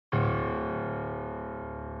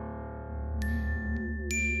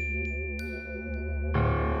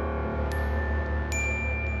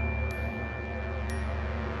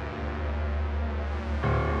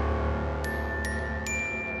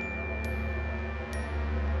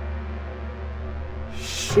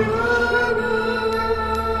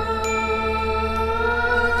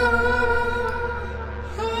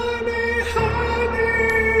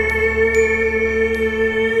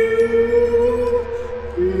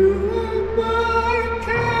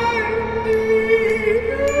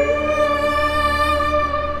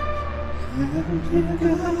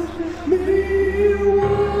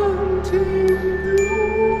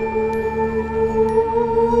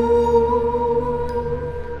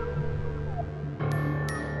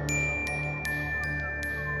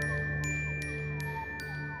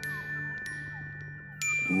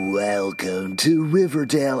Welcome to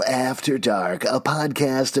Riverdale After Dark, a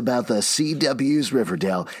podcast about the CW's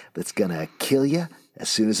Riverdale that's gonna kill you as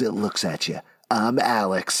soon as it looks at you. I'm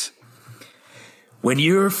Alex. When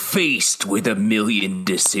you're faced with a million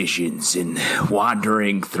decisions and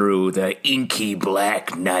wandering through the inky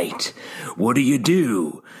black night, what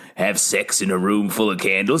do? Have sex in a room full of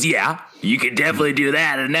candles? Yeah, you can definitely do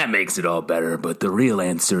that, and that makes it all better. But the real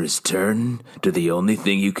answer is turn to the only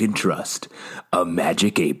thing you can trust, a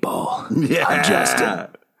magic 8-ball. Yeah. I'm Justin.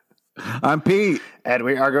 I'm Pete. And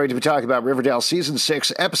we are going to be talking about Riverdale Season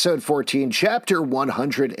 6, Episode 14, Chapter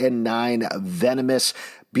 109, Venomous.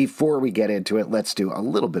 Before we get into it, let's do a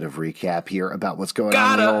little bit of recap here about what's going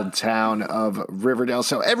on in the old town of Riverdale.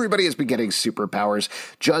 So everybody has been getting superpowers.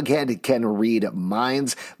 Jughead can read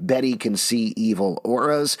minds. Betty can see evil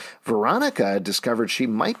auras. Veronica discovered she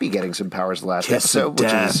might be getting some powers last episode,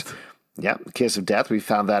 which is... Yeah, Kiss of Death. We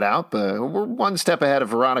found that out. We're one step ahead of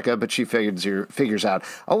Veronica, but she figures out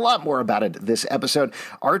a lot more about it this episode.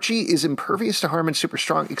 Archie is impervious to harm and super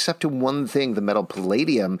strong, except to one thing, the metal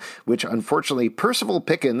palladium, which unfortunately Percival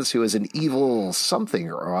Pickens, who is an evil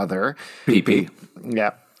something or other. PP.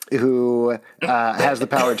 Yeah. Who has the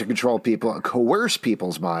power to control people, coerce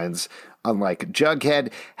people's minds, unlike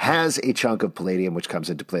Jughead, has a chunk of palladium, which comes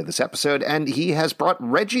into play this episode, and he has brought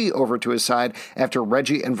Reggie over to his side after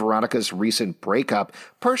Reggie and Veronica's recent breakup,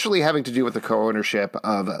 partially having to do with the co-ownership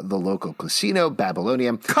of the local casino,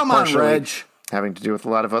 Babylonium. Come on, Reg. Having to do with a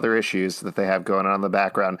lot of other issues that they have going on in the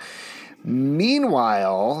background.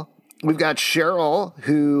 Meanwhile... we've got Cheryl,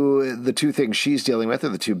 who the two things she's dealing with, or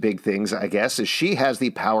the two big things, I guess, is she has the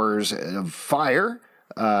powers of fire.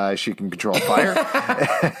 She can control fire.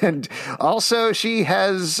 And also she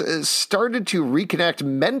has started to reconnect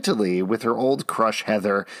mentally with her old crush,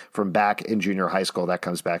 Heather, from back in junior high school. That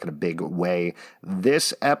comes back in a big way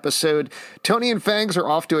this episode. Tony and Fangs are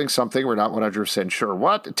off doing something. We're not 100% sure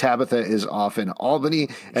what. Tabitha is off in Albany.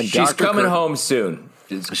 And she's coming home soon.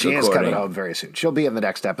 She is coming home very soon. She'll be in the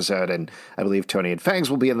next episode, and I believe Tony and Fangs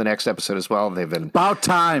will be in the next episode as well. They've been about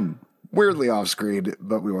time. Weirdly off screen,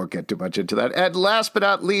 but we won't get too much into that. And last but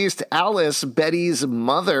not least, Alice, Betty's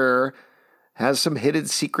mother, has some hidden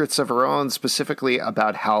secrets of her own, specifically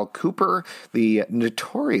about Hal Cooper, the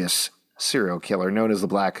notorious serial killer known as the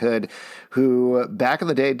Black Hood, who back in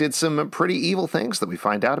the day did some pretty evil things that we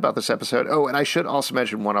find out about this episode. Oh, and I should also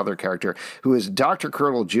mention one other character, who is Dr.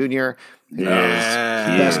 Colonel Jr.,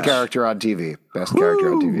 best character on TV. Best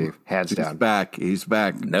character on TV, hands down. He's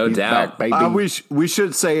back. No doubt. Back, baby. We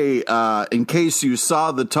should say, in case you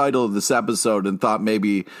saw the title of this episode and thought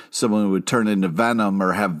maybe someone would turn into Venom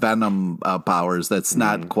or have Venom powers, that's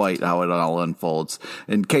not quite how it all unfolds.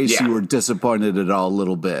 In case you were disappointed at all a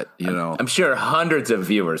little bit, you know. I'm sure hundreds of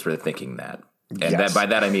viewers were thinking that. And by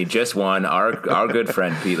that I mean just one, our good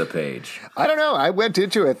friend Pete LePage. I don't know. I went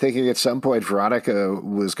into it thinking at some point Veronica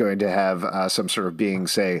was going to have some sort of being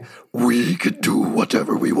say, "We can do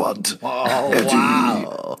whatever we want." Oh,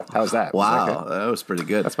 wow. How's that? Wow, that was pretty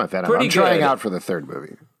good. That's my Venom. I'm trying out for the third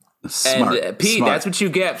movie. Smart. And Pete, Smart. That's what you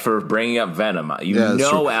get for bringing up Venom. You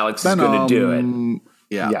know Alex is going to do it.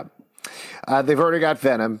 Yeah. They've already got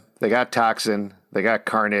Venom. They got Toxin. They got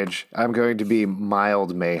Carnage. I'm going to be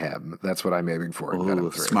Mild Mayhem. That's what I'm aiming for in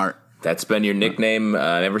Venom 3. Smart. That's been your nickname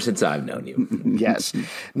ever since I've known you. Yes.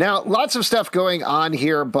 Now, lots of stuff going on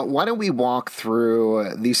here, but why don't we walk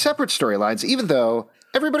through the separate storylines, even though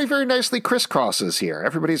everybody very nicely crisscrosses here.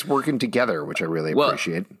 Everybody's working together, which I really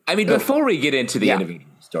appreciate. I mean, before we get into the individual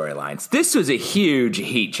storylines, this was a huge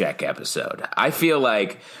heat check episode. I feel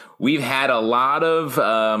like we've had a lot of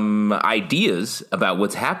ideas about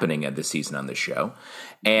what's happening at this season on the show.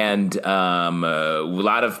 And a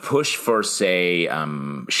lot of push for, say,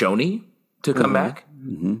 Shoney to come back.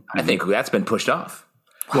 Mm-hmm. I think that's been pushed off.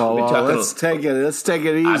 Well, let's take it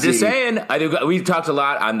easy. I'm just saying. We've talked a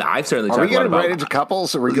lot. I've certainly talked a lot about. Are we getting right into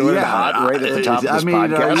couples? Are we going hot right at the top of this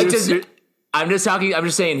podcast? I'm just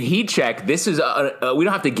saying, heat check. This is we don't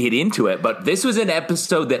have to get into it, but this was an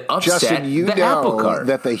episode that upset Justin, you the know apple cart.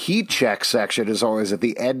 that the heat check section is always at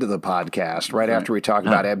the end of the podcast. Right after we talk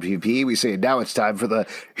about MVP, we say, now it's time for the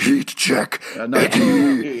heat check.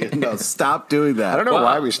 No, stop doing that. I don't know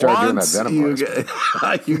why we started doing that Venom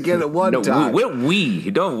voice. You get it one time.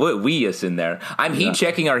 Don't we us in there. I'm heat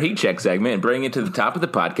checking our heat check segment and bringing it to the top of the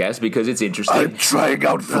podcast because it's interesting. I'm trying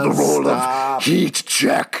out for the role of heat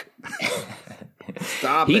check.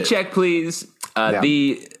 Stop Heat it. check, please. Not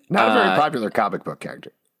a very popular comic book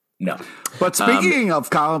character. No. But speaking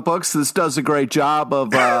of comic books, this does a great job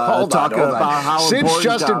of talking about how Since important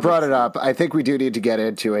Justin comics. brought it up, I think we do need to get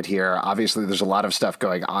into it here. Obviously, there's a lot of stuff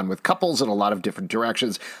going on with couples in a lot of different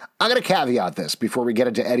directions. I'm going to caveat this before we get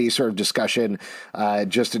into any sort of discussion,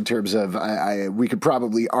 just in terms of we could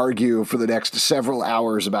probably argue for the next several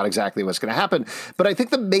hours about exactly what's going to happen. But I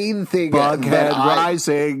think the main thing Bughead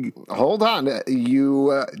Rising. Hold on.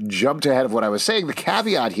 You jumped ahead of what I was saying. The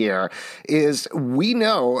caveat here is we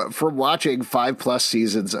know from watching 5+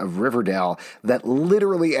 seasons of Riverdale that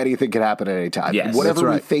literally anything can happen at any time. Yes, Whatever that's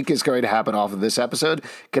right. we think is going to happen off of this episode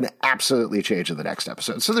can absolutely change in the next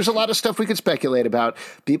episode. So there's a lot of stuff we could speculate about.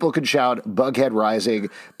 People could shout Bughead Rising.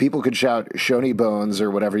 People could shout Shoney Bones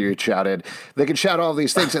or whatever you shouted. They could shout all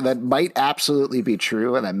these things, and that might absolutely be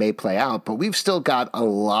true, and that may play out. But we've still got a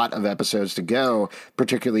lot of episodes to go,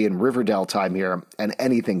 particularly in Riverdale time here, and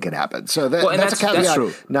anything can happen. So that's a caveat, that's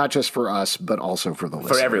true. not just for us, but also for the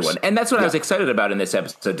listeners. For everyone. And that's what I was excited about in this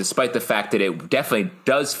episode, despite the fact that it definitely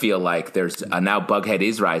does feel like there's now Bughead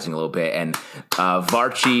is rising a little bit, and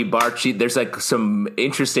Barchi, there's like some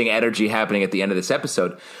interesting energy happening at the end of this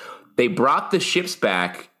episode. They brought the ships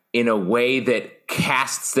back in a way that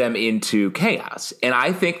casts them into chaos. And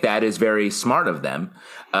I think that is very smart of them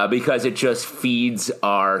because it just feeds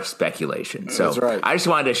our speculation. So That's right. I just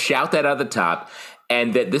wanted to shout that at the top.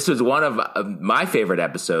 And that this was one of my favorite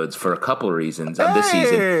episodes for a couple of reasons of this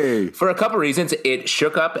season. For a couple of reasons, it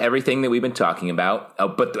shook up everything that we've been talking about.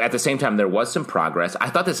 But at the same time, there was some progress. I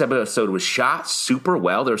thought this episode was shot super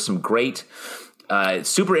well. There were some great,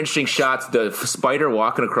 super interesting shots. The spider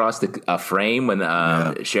walking across the frame when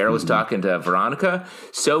Cheryl was talking to Veronica.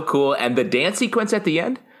 So cool. And the dance sequence at the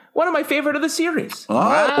end. One of my favorite of the series. Oh, wow.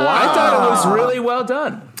 I thought it was really well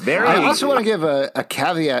done. I also want to give a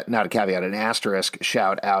caveat, not a caveat, an asterisk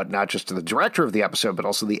shout out, not just to the director of the episode, but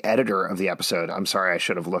also the editor of the episode. I'm sorry, I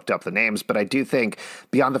should have looked up the names, but I do think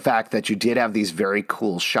beyond the fact that you did have these very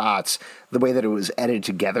cool shots, the way that it was edited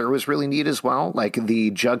together was really neat as well. Like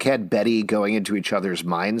the Jughead Betty going into each other's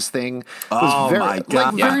minds thing was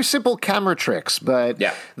very simple camera tricks, but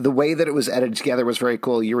the way that it was edited together was very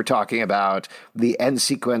cool. You were talking about the end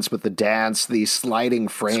sequence with the dance, the sliding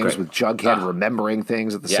frames with Jughead remembering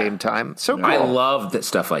things at the same time. So cool. I love that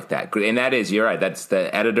stuff like that. And that is, you're right, that's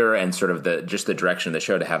the editor and sort of the direction of the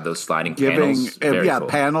show to have those sliding panels. Cool.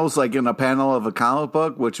 Panels like in a panel of a comic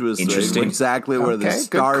book, which was exactly where this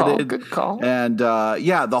started. Good call. And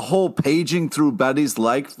the whole paging through Betty's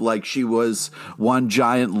life like she was one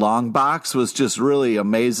giant long box was just really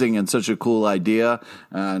amazing and such a cool idea.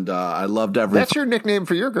 And I loved everything. That's your nickname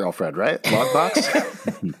for your girlfriend, right? Long box?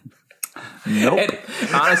 Nope. And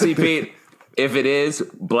honestly, Pete, if it is,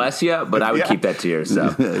 bless you, but I would keep that to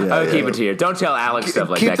yourself. I would keep it to you. Don't tell Alex stuff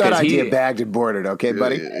like that. Keep that idea bagged and boarded, okay,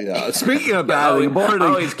 buddy? Speaking of bagged and boarded,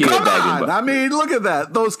 always keep it bagged and boarded. I mean, look at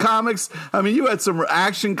that. Those comics, I mean, you had some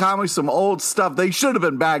action comics, some old stuff. They should have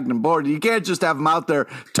been bagged and boarded. You can't just have them out there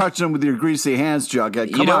touching them with your greasy hands,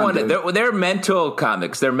 Jughead. Come on, they're mental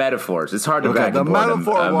comics. They're metaphors. It's hard to bag and board them.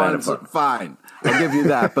 The metaphor ones are fine. I'll give you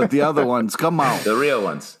that. But the other ones, come on. The real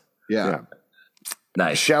ones. Yeah.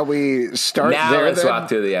 Nice. Shall we start now there? Let's walk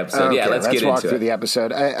through the episode. Okay, let's get into it. Let's walk through the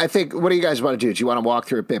episode. I think, what do you guys want to do? Do you want to walk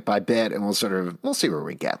through it bit by bit, and we'll see where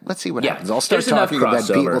we get. Let's see what happens. I'll start talking, and then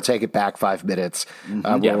Pete will take it back 5 minutes.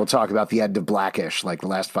 We'll talk about the end of Blackish, like the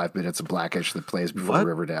last 5 minutes of Blackish that plays before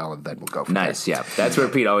Riverdale, and then we'll go from there. Nice, yeah. That's where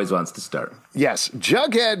Pete always wants to start. Yes.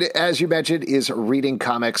 Jughead, as you mentioned, is reading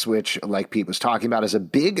comics, which, like Pete was talking about, is a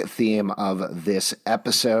big theme of this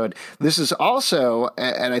episode. This is also,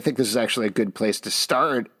 and I think this is actually a good place to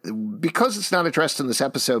start, because it's not addressed in this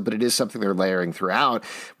episode, but it is something they're layering throughout.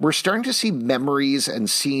 We're starting to see memories and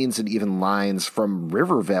scenes and even lines from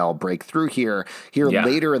Riverdale break through here.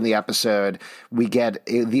 Later in the episode, we get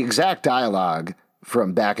the exact dialogue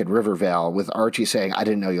from back at Riverdale with Archie saying, "I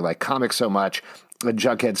didn't know you like comics so much." And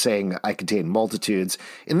Jughead saying, "I contain multitudes."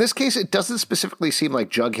 In this case, it doesn't specifically seem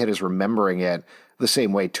like Jughead is remembering it the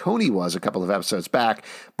same way Tony was a couple of episodes back.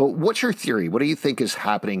 But what's your theory? What do you think is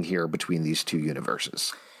happening here between these two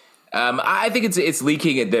universes? I think it's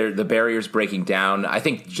leaking. The barrier's breaking down. I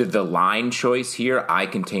think the line choice here, I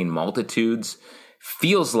contain multitudes,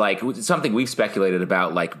 feels like something we've speculated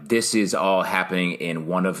about. Like, this is all happening in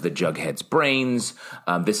one of the Jughead's brains.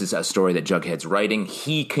 This is a story that Jughead's writing.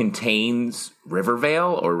 He contains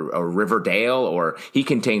Rivervale or Riverdale, or he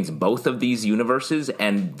contains both of these universes,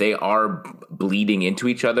 and they are bleeding into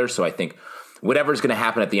each other. So I think whatever's going to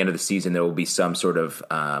happen at the end of the season, there will be some sort of,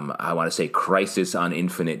 I want to say, crisis on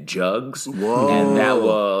infinite jugs. Whoa. And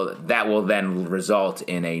that will then result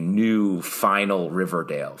in a new final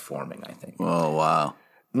Riverdale forming, I think. Oh, wow.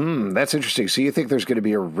 That's interesting. So you think there's going to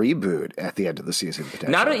be a reboot at the end of the season,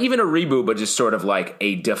 potentially? Not even a reboot, but just sort of like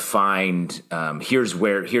a defined, here's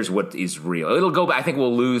what is real. It'll go back. I think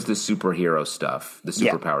we'll lose the superhero stuff, the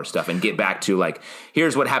superpower stuff, and get back to like,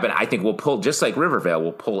 here's what happened. I think we'll pull, just like Rivervale,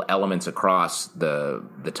 we'll pull elements across the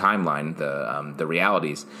timeline, the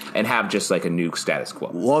realities, and have just like a new status quo.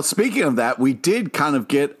 Well, speaking of that, we did kind of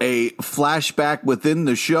get a flashback within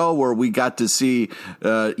the show where we got to see,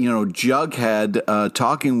 Jughead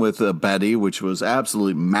talking with Betty, which was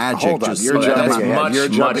absolutely magic. Hold on, you're jumping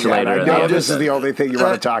ahead. Much later. I know this is the only thing you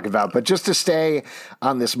want to talk about, but just to stay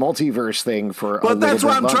on this multiverse thing for a little bit. But that's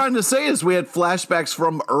what I'm trying to say is we had flashbacks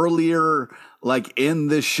from earlier, like in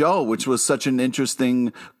this show, which was such an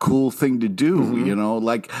interesting, cool thing to do.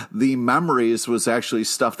 Like the memories was actually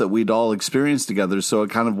stuff that we'd all experienced together, so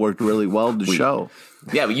it kind of worked really well to show.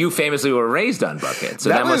 Yeah, but you famously were raised on Buckhead, so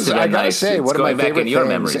that must was, have been I gotta nice. say, It's one of my going back favorite in your things,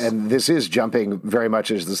 memories. and this is jumping very much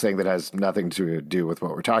into this thing that has nothing to do with what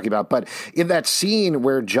we're talking about. But in that scene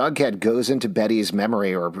where Jughead goes into Betty's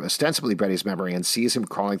memory, or ostensibly Betty's memory, and sees him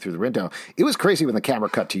crawling through the window, it was crazy when the camera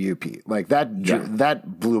cut to you, Pete. Like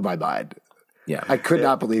that blew my mind. Yeah, I could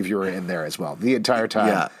not believe you were in there as well the entire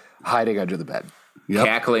time, hiding under the bed,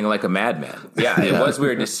 cackling like a madman. Yeah, it was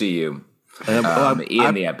weird to see you. In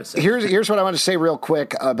the episode. Here's what I want to say real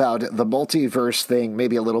quick about the multiverse thing,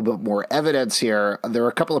 maybe a little bit more evidence here. There were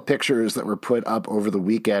a couple of pictures that were put up over the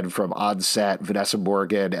weekend from on set. Vanessa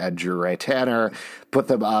Morgan and Drew Ray Tanner put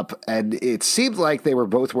them up, and it seemed like they were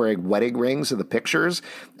both wearing wedding rings in the pictures,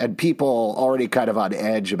 and people already kind of on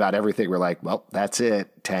edge about everything were like, well, that's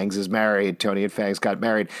it. Tangs is married. Tony and Fangs got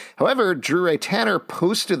married. However, Drew Ray Tanner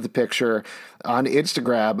posted the picture on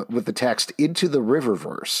Instagram with the text, "Into the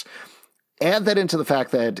Riververse." Add that into the fact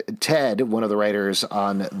that Ted, one of the writers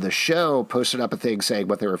on the show, posted up a thing saying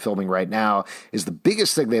what they were filming right now is the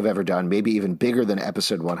biggest thing they've ever done, maybe even bigger than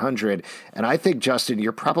episode 100. And I think, Justin,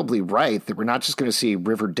 you're probably right that we're not just going to see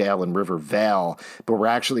Riverdale and Rivervale, but we're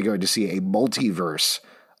actually going to see a multiverse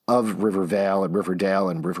of Rivervale and Riverdale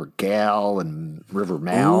and Rivergale and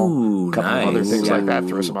Rivermal. A couple of other things like that.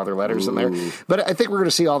 Throw some other letters in there. But I think we're going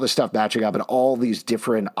to see all this stuff matching up and all these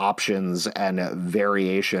different options and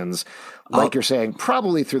variations. Like you're saying,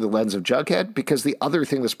 probably through the lens of Jughead, because the other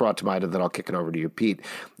thing that's brought to mind, and then I'll kick it over to you, Pete.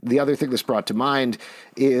 The other thing that's brought to mind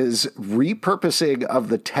is repurposing of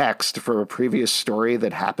the text from a previous story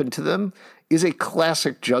that happened to them is a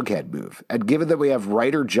classic Jughead move. And given that we have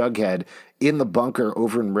writer Jughead in the bunker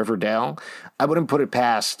over in Riverdale, I wouldn't put it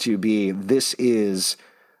past to be, this is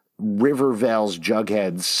Rivervale's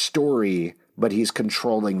Jughead's story, but he's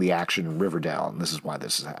controlling the action in Riverdale, and this is why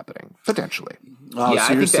this is happening, potentially. Oh,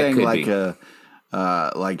 so you're saying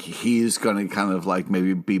like he's going to kind of like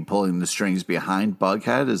maybe be pulling the strings behind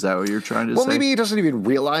Bughead? Is that what you're trying to say? Well, maybe he doesn't even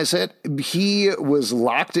realize it. He was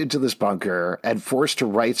locked into this bunker and forced to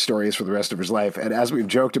write stories for the rest of his life. And as we've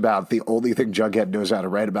joked about, the only thing Jughead knows how to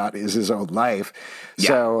write about is his own life. Yeah.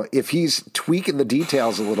 So if he's tweaking the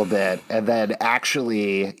details a little bit and then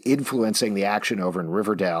actually influencing the action over in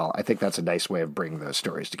Riverdale, I think that's a nice way of bringing those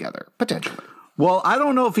stories together, potentially. Well, I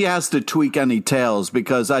don't know if he has to tweak any tails,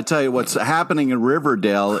 because I tell you what's happening in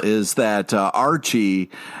Riverdale is that Archie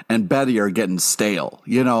and Betty are getting stale.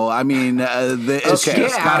 I mean, it's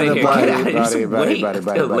just kind of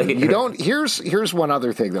buddy. You don't. Here's one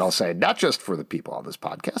other thing that I'll say, not just for the people on this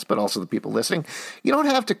podcast, but also the people listening. You don't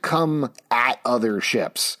have to come at other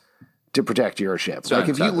ships to protect your ship. So like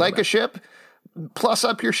if you like a ship, plus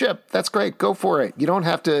up your ship. That's great. Go for it. You don't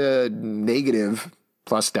have to negative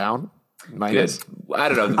plus down. Minus. Good. I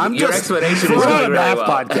don't know. Your explanation is going really well.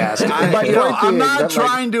 Podcast. I'm not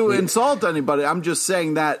trying to insult anybody. I'm just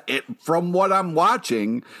saying that from what I'm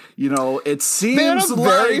watching, it seems they had a like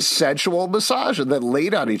very sensual massage and then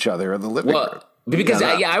laid on each other in the living room. Because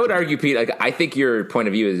I would argue, Pete, like I think your point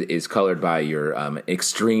of view is colored by your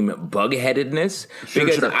extreme bug-headedness.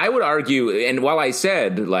 Because I would argue, and while I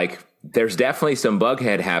said like there's definitely some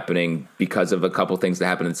bughead happening because of a couple things that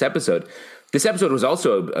happened in this episode, This episode was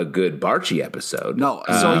also a good Barchi episode. No,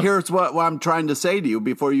 so here's what I'm trying to say to you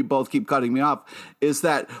before you both keep cutting me off, is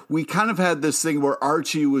that we kind of had this thing where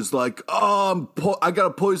Archie was like, oh, I got to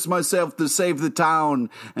poison myself to save the town.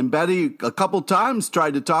 And Betty a couple times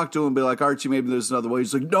tried to talk to him and be like, Archie, maybe there's another way.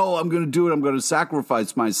 He's like, no, I'm going to do it. I'm going to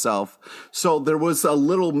sacrifice myself. So there was a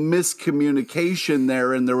little miscommunication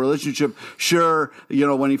there in the relationship. Sure,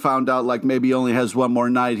 when he found out like maybe he only has one more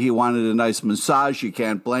night, he wanted a nice massage. You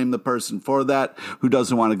can't blame the person for that who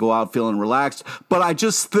doesn't want to go out feeling relaxed. But I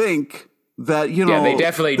just think that, they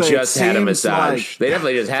definitely just had a massage. They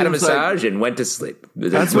definitely just had a massage and went to sleep.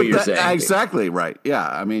 That's what you're saying. Exactly right. Yeah.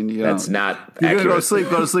 I mean, that's not you're accurate.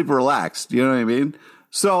 Go to sleep relaxed. You know what I mean?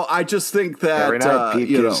 So I just think that every night Pete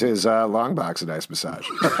gives his long box a nice massage.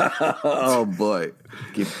 Oh boy!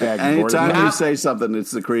 Anytime you say something, it's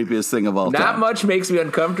the creepiest thing of all time. Not much makes me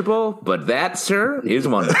uncomfortable, but that, sir, is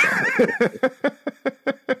wonderful.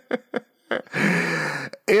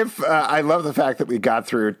 I love the fact that we got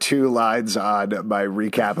through 2 lines on my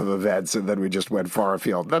recap of events and then we just went far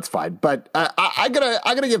afield. That's fine. But I'm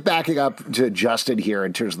gonna get backing up to Justin here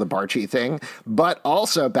in terms of the Barchi thing, but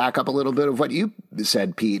also back up a little bit of what you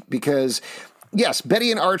said, Pete, because yes,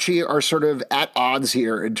 Betty and Archie are sort of at odds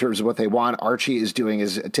here in terms of what they want. Archie is doing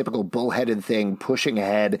his typical bullheaded thing, pushing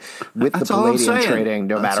ahead with the Palladium trading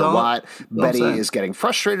no matter what. Betty is getting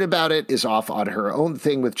frustrated about it, is off on her own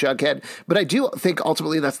thing with Jughead. But I do think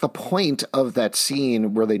ultimately that's the point of that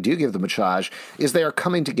scene where they do give the massage, is they are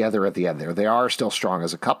coming together at the end there. They are still strong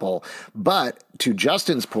as a couple. But to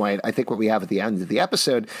Justin's point, I think what we have at the end of the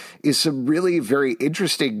episode is some really very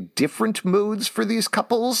interesting different moods for these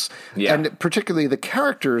couples. Yeah. And particularly the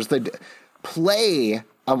characters that play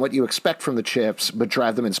on what you expect from the Chips, but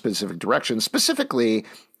drive them in specific directions. Specifically,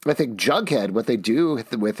 I think Jughead, what they do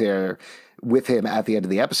with him at the end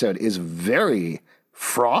of the episode is very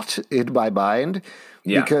fraught in my mind,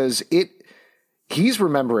 because he's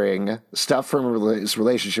remembering stuff from his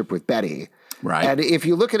relationship with Betty. Right. And if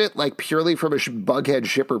you look at it like purely from a Bughead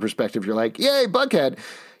shipper perspective, you're like, yay, Bughead.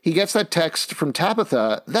 He gets that text from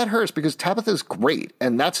Tabitha. That hurts because Tabitha's great,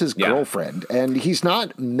 and that's his girlfriend. And he's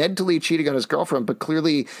not mentally cheating on his girlfriend, but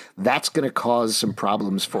clearly that's going to cause some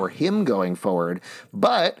problems for him going forward.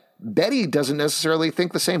 But Betty doesn't necessarily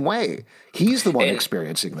think the same way. He's the one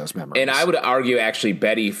experiencing those memories. And I would argue, actually,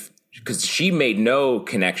 Betty, because she made no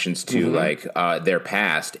connections to their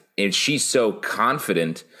past, and she's so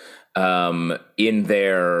confident in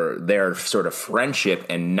their sort of friendship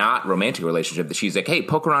and not romantic relationship that she's like, hey,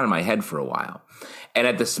 poke around in my head for a while.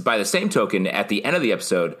 And by the same token, at the end of the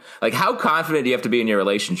episode, like, how confident do you have to be in your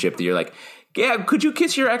relationship that you're like, yeah, could you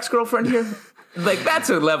kiss your ex-girlfriend here? Like, that's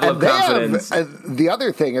a level of confidence. The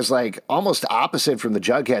other thing is like almost opposite from the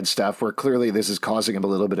Jughead stuff, where clearly this is causing him a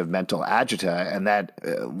little bit of mental agita, and that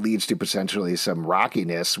leads to potentially some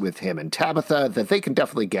rockiness with him and Tabitha that they can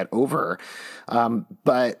definitely get over.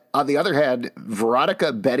 But on the other hand,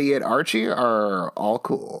 Veronica, Betty, and Archie are all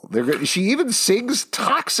cool. She even sings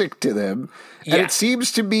 "Toxic" to them, and it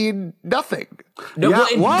seems to mean nothing. No,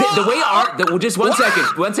 the way just one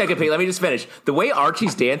second, Pete. Let me just finish. The way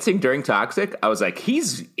Archie's dancing during "Toxic," I was like,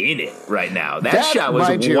 he's in it right now. That shot was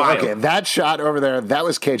wild. Okay, that shot over there, that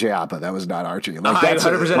was KJ Apa. That was not Archie. Like, I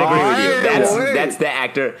 100% agree with you. That's the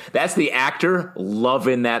actor. That's the actor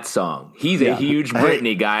loving that song. He's a huge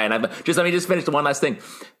Britney guy, and let me just finish the one last thing.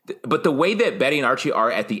 But the way that Betty and Archie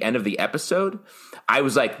are at the end of the episode, I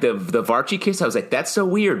was like, the Varchi kiss, I was like, that's so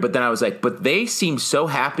weird. But then I was like, but they seem so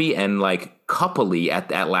happy and like coupley at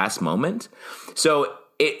that last moment. So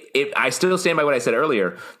I still stand by what I said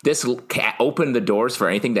earlier. This opened the doors for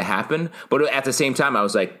anything to happen. But at the same time, I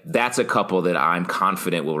was like, that's a couple that I'm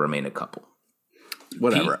confident will remain a couple.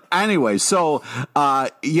 Whatever. Anyway, so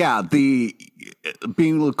the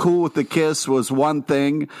being cool with the kiss was one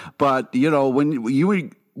thing, but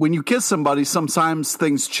when you kiss somebody, sometimes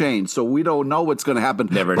things change. So we don't know what's going to happen.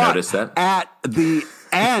 Never noticed that. At the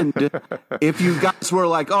end, if you guys were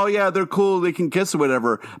like, oh yeah, they're cool, they can kiss or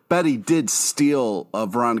whatever, Betty did steal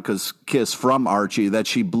Veronica's kiss from Archie that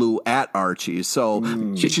she blew at Archie. So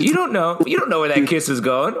you don't know where that kiss is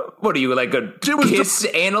going. What are you, like a kiss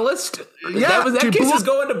analyst? Yeah, that kiss is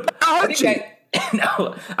going to Archie.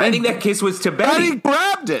 I think that kiss was to Betty. Betty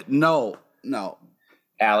grabbed it. No.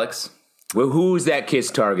 Alex. Well, who's that kiss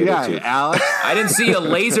targeted to? Alex. I didn't see a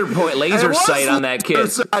laser sight on that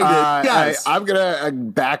kiss. Yes. I'm going to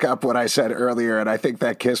back up what I said earlier, and I think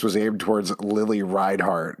that kiss was aimed towards Lily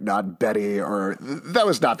Reinhart, not Betty, or that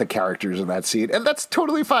was not the characters in that scene. And that's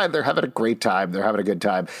totally fine. They're having a great time. They're having a good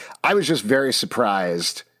time. I was just very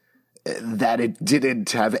surprised that it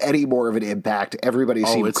didn't have any more of an impact. Everybody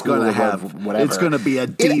seemed it's cool going to have whatever. It's going to be a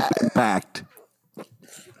deep impact.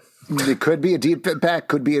 It could be a deep impact,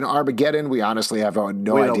 could be an Armageddon. We honestly have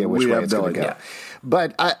no idea which way it's going to go. Yeah.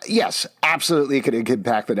 But yes, absolutely it could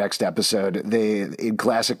impact the next episode. In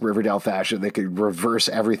classic Riverdale fashion, they could reverse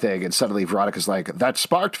everything, and suddenly Veronica's like, that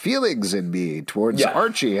sparked feelings in me towards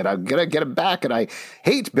Archie, and I'm going to get him back, and I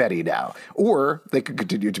hate Betty now. Or they could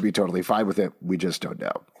continue to be totally fine with it. We just don't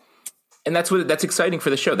know. And that's exciting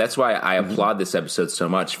for the show. That's why I applaud this episode so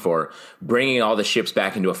much for bringing all the ships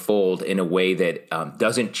back into a fold in a way that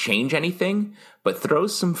doesn't change anything, but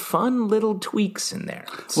throws some fun little tweaks in there.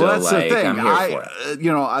 So, well, that's the thing. I'm here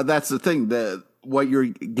for it. That's the thing that what you're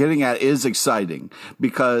getting at is exciting,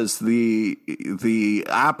 because the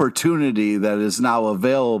opportunity that is now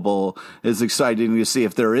available is exciting to see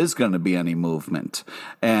if there is going to be any movement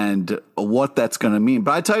and what that's going to mean.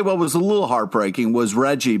 But I tell you what was a little heartbreaking was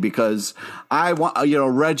Reggie, because I want,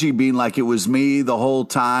 Reggie being like, it was me the whole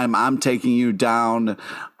time. I'm taking you down.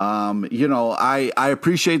 I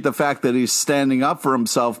appreciate the fact that he's standing up for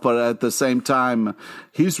himself, but at the same time,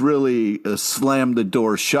 he's really slammed the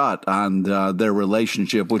door shut on their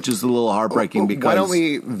relationship, which is a little heartbreaking. Because why don't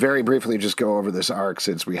we very briefly just go over this arc,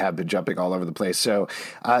 since we have been jumping all over the place. So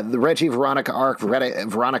the Reggie Veronica arc,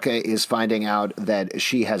 Veronica is finding out that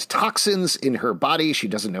she has toxins in her body. She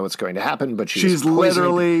doesn't know what's going to happen, but she's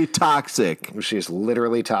literally toxic. She's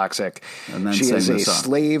literally toxic. And then she is a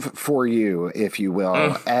slave for you, if you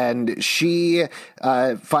will. And she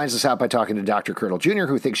finds this out by talking to Dr. Curdle Jr.,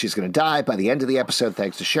 who thinks she's going to die. By the end of the episode,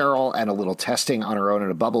 thanks to Cheryl and a little testing on her own in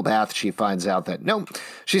a bubble bath, she finds out that no,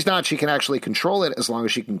 she's not. She can actually control it as long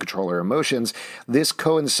as she can control her emotions. This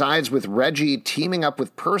coincides with Reggie teaming up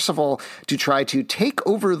with Percival to try to take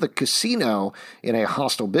over the casino in a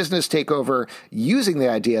hostile business takeover, using the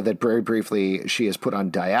idea that very briefly she is put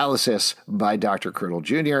on dialysis by Dr. Curdle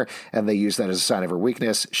Jr., and they use that as a sign of her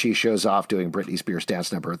weakness. She shows off doing Britney Spears'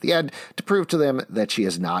 dance number at the end to prove to them that she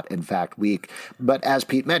is not, in fact, weak. But as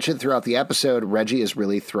Pete mentioned throughout the episode, Reggie is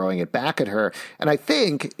really throwing it back at her. And I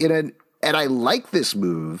think and I like this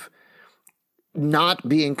move, not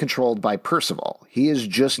being controlled by Percival. He is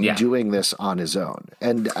just doing this on his own.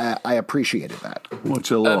 And I appreciated that. Which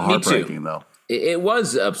is a little heartbreaking, though. It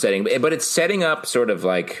was upsetting, but it's setting up sort of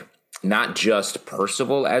like not just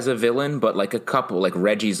Percival as a villain, but like a couple, like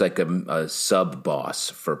Reggie's like a sub boss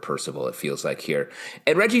for Percival, it feels like here.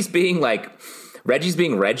 And Reggie's being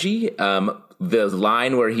Reggie. The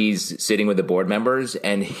line where he's sitting with the board members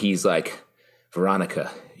and he's like,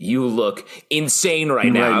 Veronica, you look insane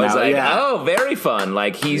right now. I was like, oh, very fun.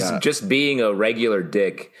 Like he's just being a regular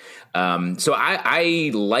dick. So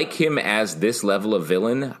I like him as this level of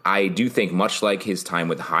villain. I do think, much like his time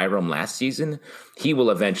with Hiram last season, he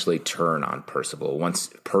will eventually turn on Percival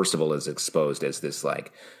once Percival is exposed as this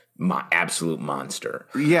like absolute monster.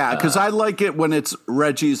 Yeah, because I like it when it's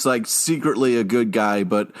Reggie's like secretly a good guy,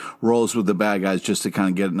 but rolls with the bad guys just to kind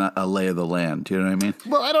of get a lay of the land. You know what I mean?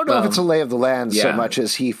 Well, I don't know if it's a lay of the land so much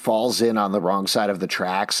as he falls in on the wrong side of the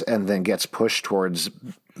tracks and then gets pushed towards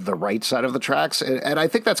the right side of the tracks. And I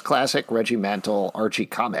think that's classic Reggie Mantle, Archie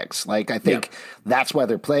comics. Like, I think that's why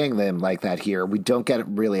they're playing them like that here. We don't get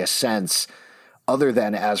really a sense other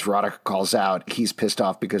than, as Veronica calls out, he's pissed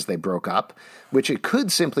off because they broke up, which it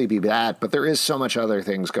could simply be that, but there is so much other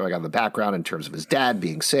things going on in the background in terms of his dad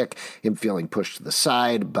being sick, him feeling pushed to the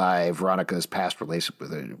side by Veronica's past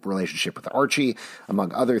relationship with Archie,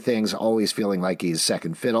 among other things, always feeling like he's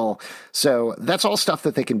second fiddle. So that's all stuff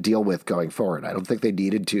that they can deal with going forward. I don't think they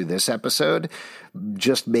needed to this episode.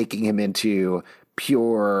 Just making him into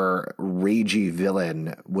pure ragey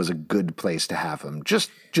villain was a good place to have him,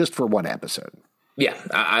 just for one episode. Yeah,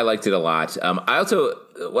 I liked it a lot. I also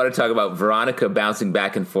want to talk about Veronica bouncing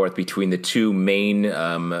back and forth between the two main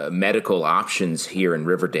medical options here in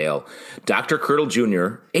Riverdale. Dr. Curdle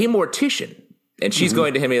Jr., a mortician. And she's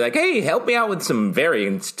going to him and be like, hey, help me out with some very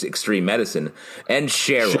extreme medicine. And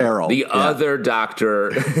Cheryl the other doctor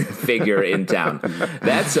figure in town.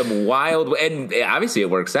 That's some wild, and obviously it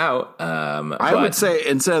works out. I would say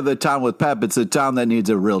instead of the town with Pep, it's a town that needs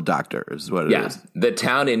a real doctor is what it is. The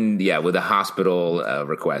town with a hospital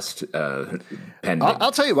request pending.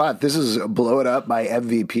 I'll tell you what, this is blowing up my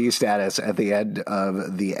MVP status at the end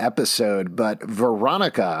of the episode, but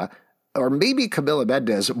Veronica or maybe Camila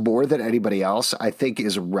Mendez more than anybody else, I think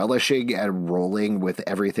is relishing and rolling with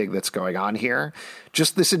everything that's going on here.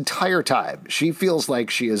 Just this entire time, she feels like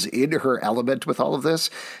she is in her element with all of this.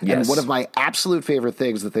 Yes. And one of my absolute favorite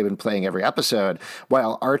things that they've been playing every episode,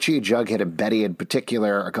 while Archie, Jughead, and Betty in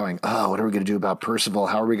particular are going, oh, what are we going to do about Percival?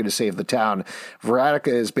 How are we going to save the town?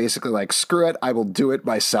 Veronica is basically like, screw it, I will do it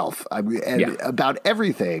myself. About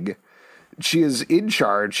everything. She is in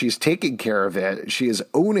charge. She's taking care of it. She is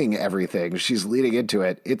owning everything. She's leading into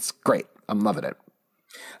it. It's great. I'm loving it.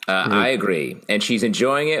 I agree. And she's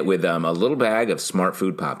enjoying it with a little bag of smart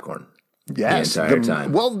food popcorn. Yes. The entire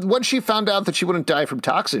time. Well, once she found out that she wouldn't die from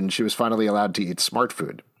toxins, she was finally allowed to eat smart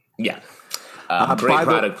food. Yeah. Great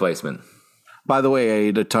product placement. By the way, I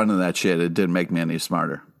ate a ton of that shit. It didn't make me any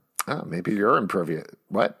smarter. Oh, maybe you're impervious.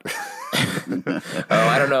 What?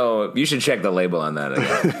 I don't know. You should check the label on that.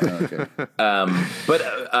 Okay.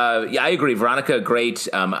 Yeah, I agree. Veronica, great.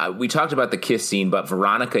 We talked about the kiss scene, but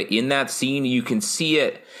Veronica in that scene, you can see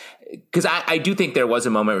it. Because I do think there was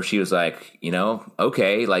a moment where she was like,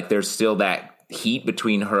 okay, like there's still that heat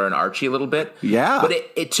between her and Archie a little bit. Yeah. But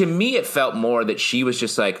it to me, it felt more that she was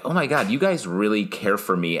just like, oh my God, you guys really care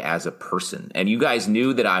for me as a person. And you guys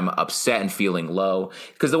knew that I'm upset and feeling low.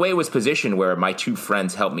 Because the way it was positioned where my two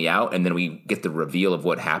friends helped me out and then we get the reveal of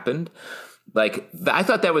what happened. Like, I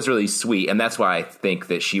thought that was really sweet. And that's why I think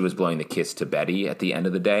that she was blowing the kiss to Betty at the end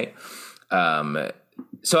of the day.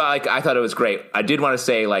 So I thought it was great. I did want to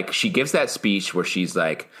say, like, she gives that speech where she's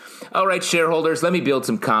like, all right, shareholders, let me build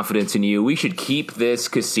some confidence in you. We should keep this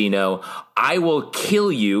casino. I will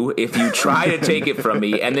kill you if you try to take it from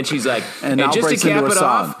me. And then she's like, and just to cap it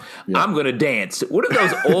off, I'm going to dance. What are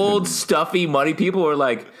those old, stuffy, money people who are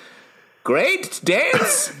like, great,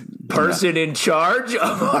 dance? Person in charge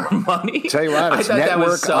of our money. Tell you what, it's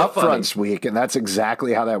network upfronts week, and that's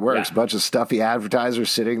exactly how that works. Yeah. Bunch of stuffy advertisers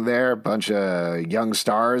sitting there, bunch of young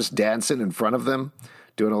stars dancing in front of them,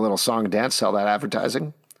 doing a little song dance, sell that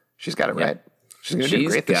advertising. She's got it right. She's going to do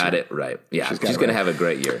great this year. She's got it right. Yeah, she's going to have a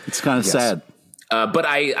great year. It's kind of sad. But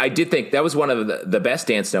I did think that was one of the best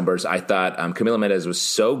dance numbers. I thought Camila Mendez was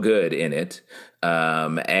so good in it,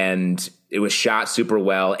 and it was shot super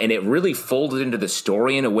well, and it really folded into the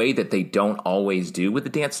story in a way that they don't always do with the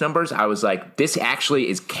dance numbers. I was like, this actually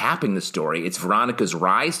is capping the story. It's Veronica's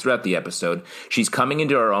rise throughout the episode. She's coming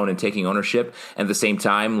into her own and taking ownership, and at the same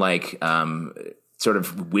time, like, sort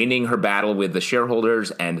of winning her battle with the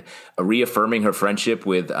shareholders and reaffirming her friendship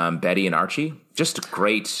with Betty and Archie. Just a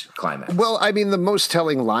great climax. Well, I mean, the most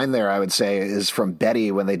telling line there, I would say, is from Betty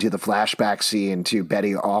when they do the flashback scene to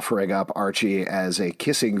Betty offering up Archie as a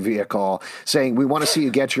kissing vehicle, saying, we want to see you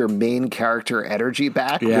get your main character energy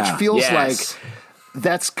back, which feels like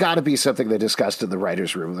that's got to be something they discussed in the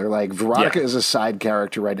writer's room. They're like, Veronica is a side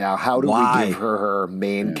character right now. How do we give her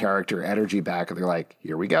main character energy back? And they're like,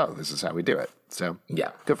 here we go. This is how we do it. So,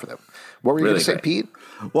 good for them. What were you going to say, Pete?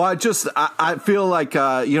 Well, I feel like,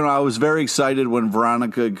 I was very excited when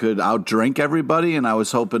Veronica could outdrink everybody, and I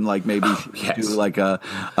was hoping like maybe she could do like a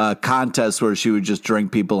contest where she would just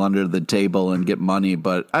drink people under the table and get money.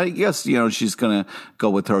 But I guess, she's going to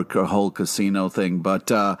go with her whole casino thing. But,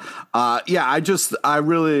 I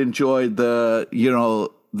really enjoyed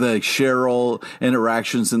the Cheryl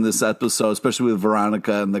interactions in this episode, especially with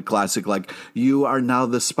Veronica and the classic, like, you are now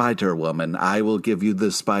the spider woman. I will give you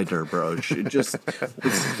the spider brooch. Just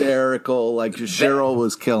hysterical. Like, Cheryl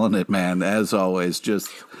was killing it, man, as always.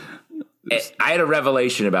 I had a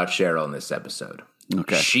revelation about Cheryl in this episode.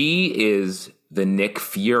 Okay. She is the Nick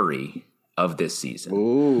Fury of this season.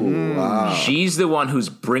 Ooh, wow. She's the one who's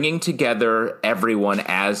bringing together everyone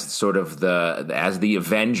as sort of the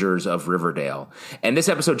Avengers of Riverdale. And this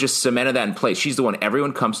episode just cemented that in place. She's the one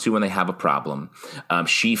everyone comes to when they have a problem.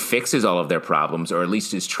 She fixes all of their problems, or at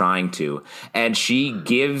least is trying to. And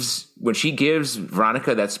when she gives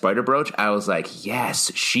Veronica that spider brooch, I was like,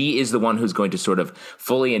 yes, she is the one who's going to sort of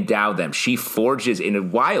fully endow them. She forges, in a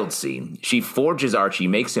wild scene, she forges Archie,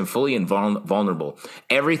 makes him fully invulnerable.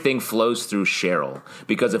 Everything flows through Cheryl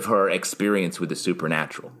because of her experience with the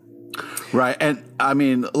supernatural. Right. And I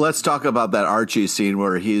mean, let's talk about that Archie scene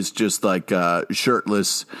where he's just like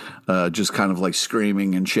shirtless, just kind of like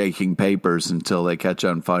screaming and shaking papers until they catch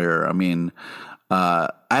on fire. I mean,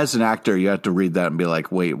 as an actor, you have to read that and be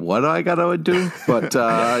like, wait, what do I got to do? But,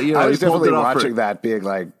 I was definitely watching that being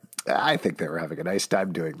like, I think they were having a nice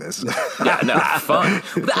time doing this. Fun.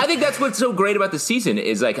 I think that's what's so great about the season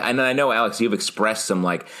is like, and I know, Alex, you've expressed some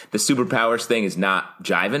like the superpowers thing is not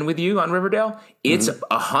jiving with you on Riverdale. It's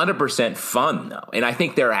 100% fun though. And I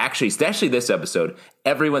think they're actually, especially this episode,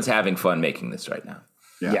 everyone's having fun making this right now.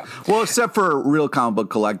 Yeah. Well, except for real comic book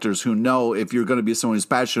collectors who know if you're going to be someone who's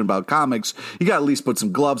passionate about comics, you got to at least put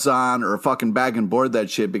some gloves on or fucking bag and board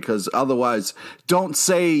that shit, because otherwise, don't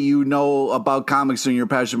say you know about comics and you're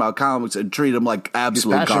passionate about comics and treat them like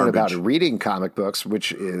absolute He's passionate garbage. about reading comic books,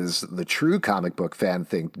 which is the true comic book fan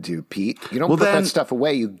thing to do, Pete. You don't put that stuff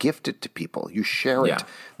away. You gift it to people. You share it.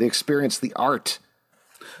 They experience the art.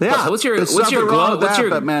 Yeah. What's your glove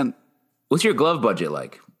budget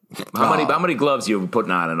like? How many gloves you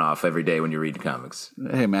putting on and off every day when you read comics?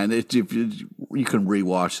 Hey man, you can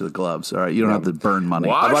rewash the gloves. All right, you don't have to burn money.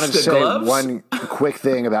 I wanted to say one quick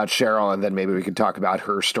thing about Cheryl, and then maybe we can talk about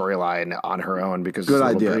her storyline on her own, because it's a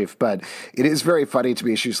little brief. But it is very funny to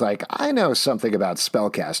me. She's like, I know something about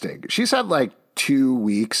spellcasting. She's had like 2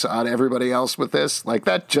 weeks on everybody else with this. Like,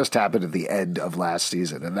 that just happened at the end of last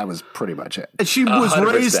season, and that was pretty much it. And she was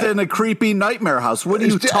 100%. Raised in a creepy nightmare house. What are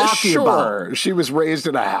you talking about? She was raised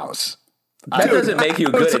in a house. That doesn't make you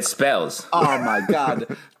good at spells. Oh my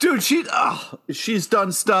god, dude! She's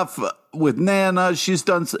done stuff with Nana. She's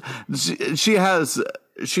done. She has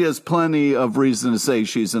plenty of reason to say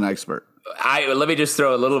she's an expert. Let me just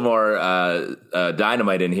throw a little more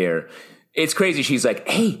dynamite in here. It's crazy. She's like,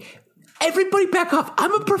 hey, everybody back off.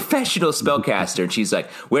 I'm a professional spellcaster. And she's like,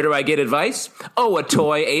 where do I get advice? Oh, a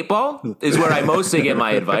toy 8-ball is where I mostly get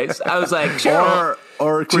my advice. I was like, sure.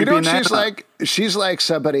 Or do you know what she's like? She's like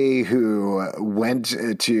somebody who went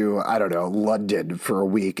to, I don't know, London for a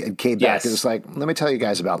week and came back and was like, let me tell you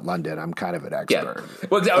guys about London. I'm kind of an expert. Yeah.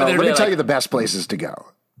 Well, let me tell you the best places to go.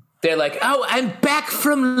 They're like, oh, I'm back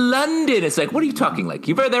from London. It's like, what are you talking like?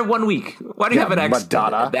 You've been there 1 week. Why do you have an accent?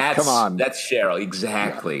 Madonna. Come on. That's Cheryl.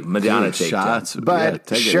 Exactly. Yeah. Madonna take shots. But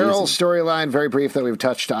Cheryl's storyline, very brief, that we've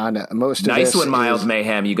touched on most of this. Nice one, Mild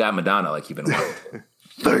Mayhem. You got Madonna like you've been wanting.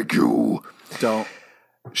 Thank you.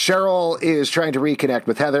 Cheryl is trying to reconnect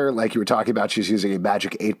with Heather, like you were talking about. She's using a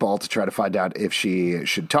magic 8-ball to try to find out if she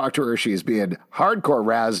should talk to her. She's being hardcore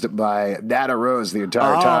razzed by Nana Rose the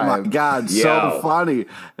entire time. Oh, my God. So funny.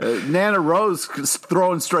 Nana Rose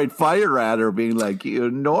throwing straight fire at her, being like,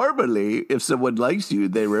 normally, if someone likes you,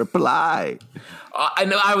 they reply. I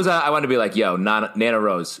know. I wanted to be like, yo, Nana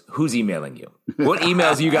Rose, who's emailing you? What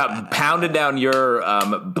emails you got pounded down your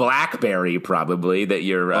BlackBerry, probably, that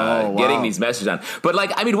you're getting these messages on? But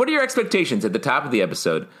like, I mean, what are your expectations at the top of the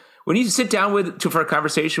episode when you sit down for a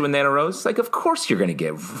conversation with Nana Rose? Like, of course you're going to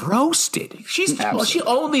get roasted. She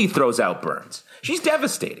only throws out burns. She's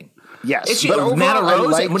devastating. Yes, but overall, Nana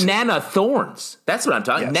Rose, Nana Thorns. That's what I'm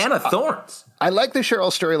talking. Yes. Nana Thorns. I like the Cheryl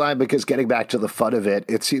storyline because, getting back to the fun of it,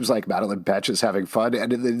 it seems like Madeline Petch is having fun.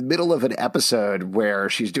 And in the middle of an episode where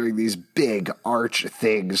she's doing these big arch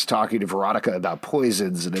things, talking to Veronica about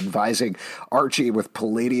poisons and advising Archie with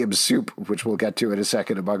palladium soup, which we'll get to in a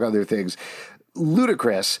second, among other things,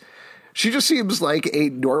 ludicrous. She just seems like a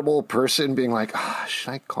normal person being like, should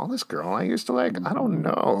I call this girl I used to like? I don't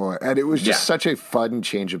know. And it was just such a fun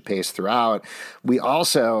change of pace throughout. We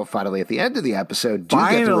also, finally, at the end of the episode,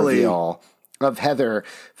 get the reveal of Heather,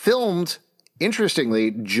 filmed,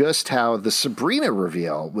 interestingly, just how the Sabrina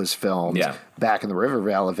reveal was filmed back in the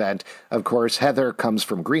Riverdale event. Of course, Heather comes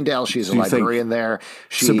from Greendale. She's a librarian there.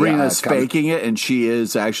 Sabrina's faking it, and she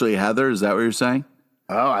is actually Heather? Is that what you're saying?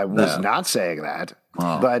 Oh, I was not saying that.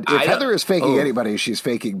 Oh. But if Heather is faking anybody, she's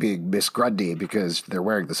faking being Miss Grundy, because they're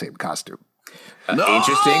wearing the same costume.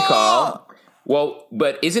 Interesting call. Well,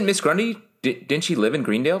 but isn't Miss Grundy, didn't she live in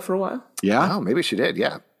Greendale for a while? Yeah. Oh, maybe she did,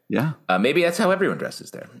 yeah. Maybe that's how everyone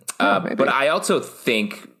dresses there. But I also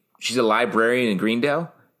think she's a librarian in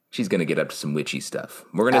Greendale. She's going to get up to some witchy stuff.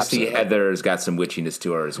 We're going to see Heather's got some witchiness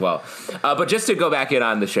to her as well. But just to go back in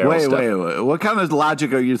on the Cheryl stuff. Wait. What kind of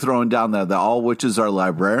logic are you throwing down there? That all witches are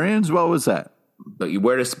librarians? What was that? But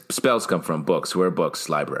where does spells come from? Books. Where are books?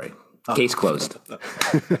 Library. Case closed.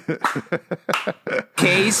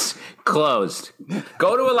 Case closed.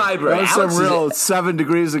 Go to a library. That's some real 7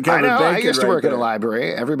 degrees of Kevin Bacon. I used to work at a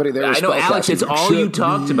library. Everybody there was Alex, it's all you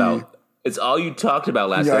talked about. It's all you talked about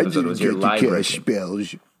last episode was your library.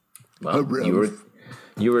 Spells. Well,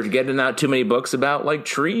 you were getting out too many books about like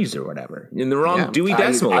trees or whatever in the wrong Dewey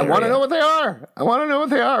Decimal area. I want to know what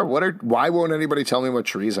they are. Why won't anybody tell me what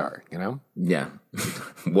trees are? You know? Yeah.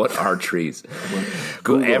 What are trees?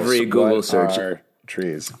 Every Google search. Are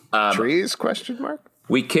trees. Trees? Question mark.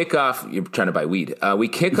 We kick off. You're trying to buy weed. We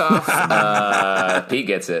kick off. Pete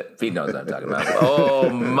gets it. Pete knows what I'm talking about. Oh,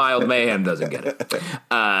 Mild Mayhem doesn't get it.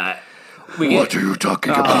 What are you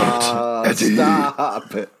talking about, Eddie?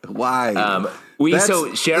 Stop it. Why?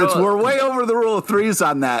 Cheryl, we're way over the rule of threes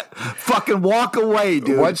on that. Fucking walk away,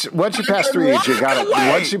 dude. Once you pass three, you gotta.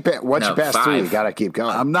 Once you pass 3, you gotta keep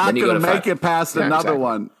going. I'm not gonna make it past another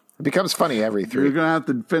one. It becomes funny every three. You're going to have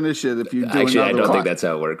to finish it if you do Actually, I another don't one. think that's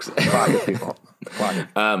how it works. Clock it, people. Clock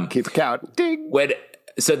it. Keep the count. Ding.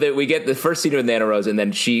 So that we get the first scene with Nana Rose, and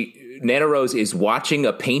then Nana Rose is watching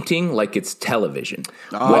a painting like it's television.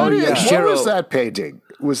 What was that painting?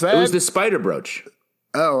 It was the spider brooch.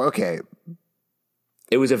 Oh, okay.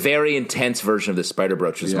 It was a very intense version of the spider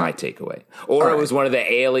brooch was my takeaway. Or it was one of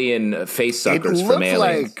the alien face suckers from Aliens. It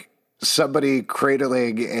looked like somebody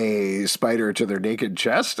cradling a spider to their naked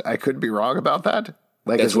chest. I could be wrong about that.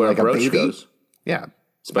 Like That's where like a brooch baby goes. Yeah.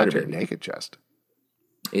 Spider baby. baby. Naked chest.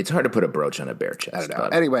 It's hard to put a brooch on a bare chest. I don't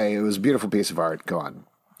know. Anyway, it was a beautiful piece of art. Go on.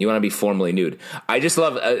 You want to be formally nude. I just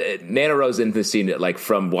love Nana Rose in this scene, like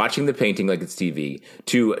from watching the painting like it's TV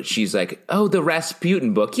to she's like, oh, the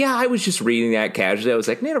Rasputin book. Yeah, I was just reading that casually. I was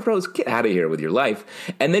like, Nana Rose, get out of here with your life.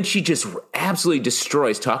 And then she just absolutely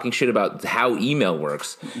destroys talking shit about how email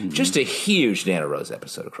works. Mm-hmm. Just a huge Nana Rose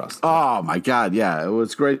episode across the Oh, my God. Yeah. It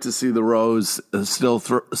was great to see the Rose still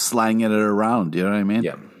slanging it around. You know what I mean?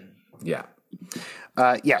 Yeah. Yeah.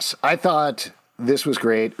 Yes, I thought this was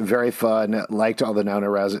great. Very fun. Liked all the Nana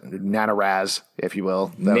Raz, if you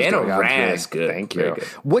will. Nana Raz, good. Thank you. Good.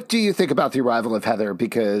 What do you think about the arrival of Heather?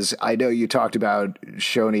 Because I know you talked about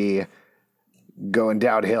Shoney going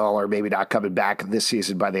downhill or maybe not coming back this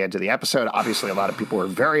season by the end of the episode. Obviously, a lot of people were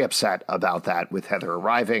very upset about that with Heather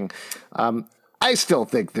arriving. I still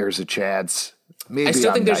think there's a chance. Maybe I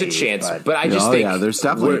still think there's naive, a chance, but I just think there's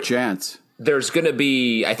definitely a chance. There's going to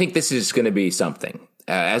be, I think this is going to be something.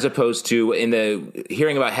 As opposed to in the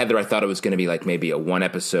hearing about Heather, I thought it was going to be like maybe a one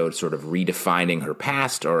episode sort of redefining her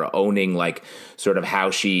past or owning like sort of how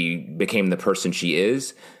she became the person she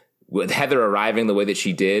is. With Heather arriving the way that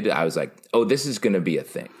she did, I was like, oh, this is going to be a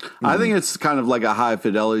thing. I think it's kind of like a high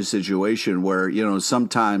fidelity situation where, you know,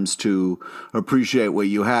 sometimes to appreciate what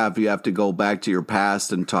you have to go back to your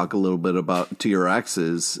past and talk a little bit about to your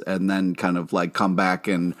exes and then kind of like come back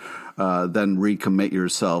and then recommit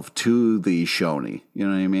yourself to the Shoney. You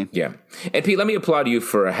know what I mean? Yeah. And Pete, let me applaud you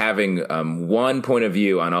for having one point of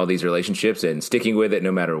view on all these relationships and sticking with it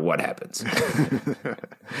no matter what happens.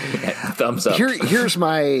 Thumbs up. Here's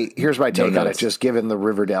my take on it, just given the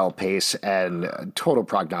Riverdale pace and total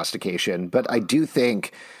prognostication. But I do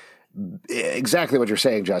think exactly what you're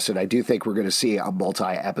saying, Justin. I do think we're going to see a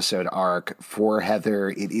multi-episode arc for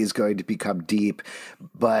Heather. It is going to become deep,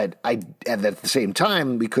 and at the same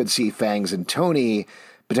time, we could see Fangs and Tony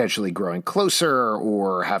potentially growing closer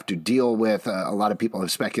or have to deal with. A lot of people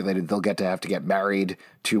have speculated they'll have to get married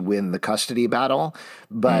to win the custody battle.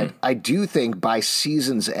 But I do think by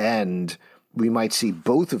season's end, we might see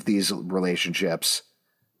both of these relationships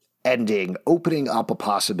ending, opening up a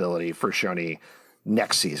possibility for Shoney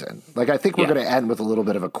next season. Like, I think we're going to end with a little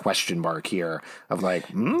bit of a question mark here of like,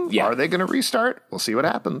 are they going to restart? We'll see what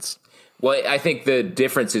happens. Well, I think the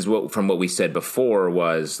difference is from what we said before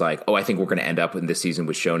was like, I think we're going to end up in this season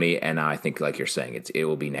with Shoney, and I think, like you're saying, it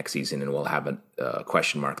will be next season, and we'll have a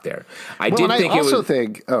question mark there. Oh, go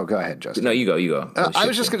ahead, Justin. No, you go. I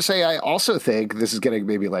was just going to say, I also think this is getting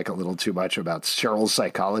maybe like a little too much about Cheryl's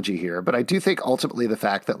psychology here, but I do think ultimately the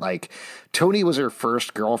fact that like Tony was her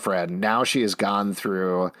first girlfriend, now she has gone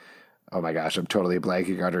through. Oh my gosh, I'm totally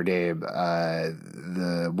blanking on her name.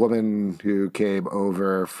 The woman who came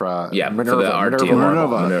over from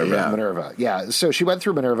Minerva. Yeah. So she went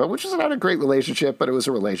through Minerva, which is not a great relationship, but it was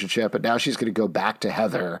a relationship. And now she's going to go back to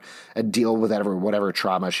Heather and deal with whatever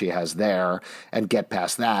trauma she has there and get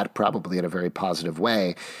past that, probably in a very positive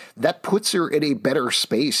way. That puts her in a better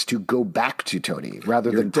space to go back to Tony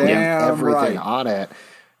rather than putting everything on it.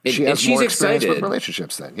 She has more experience with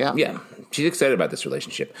relationships then, Yeah, she's excited about this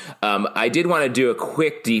relationship. I did want to do a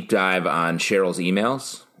quick deep dive on Cheryl's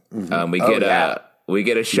emails. We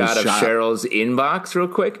get a shot of Cheryl's inbox real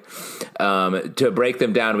quick. To break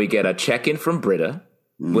them down, we get a check-in from Britta,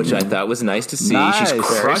 which I thought was nice to see. Nice. She's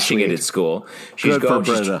crushing it at school. She's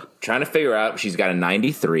trying to figure out, she's got a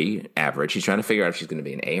 93 average. She's trying to figure out if she's going to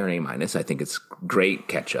be an A or an A minus. I think it's great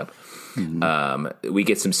catch-up. We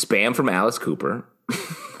get some spam from Alice Cooper.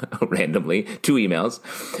 Randomly, 2 emails.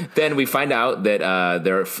 Then we find out that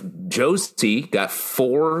Josie got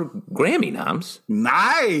 4 Grammy noms.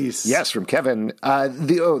 Nice. Yes, from Kevin.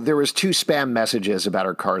 There was 2 spam messages about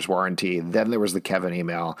her car's warranty. Then there was the Kevin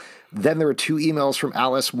email. Then there were 2 emails from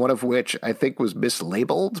Alice, one of which I think was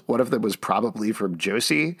mislabeled. One of them was probably from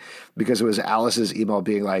Josie because it was Alice's email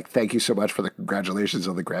being like, thank you so much for the congratulations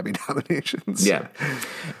on the Grammy nominations. Yeah.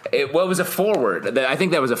 It was a forward. I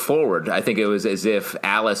think that was a forward. I think it was as if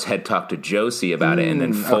Alice Alice had talked to Josie about it and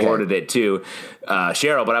then forwarded it to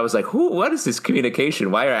Cheryl. But I was like, what is this communication?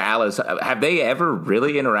 Why are Alice? Have they ever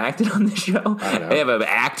really interacted on this show? They have an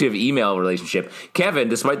active email relationship. Kevin,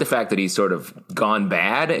 despite the fact that he's sort of gone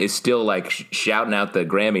bad, is still like shouting out the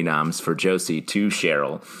Grammy noms for Josie to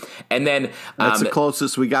Cheryl. And then that's the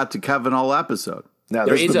closest we got to Kevin all episode. No,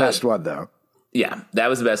 this is the best one though. Yeah, that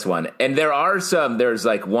was the best one. And there's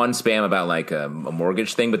like one spam about like a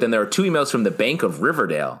mortgage thing, but then there are 2 emails from the Bank of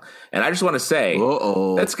Riverdale. And I just want to say,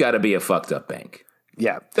 that's got to be a fucked up bank.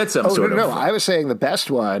 Yeah. That's some sort of... No, I was saying the best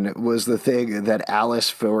one was the thing that Alice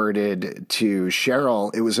forwarded to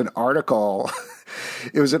Cheryl. It was an article...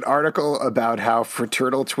 It was an article about how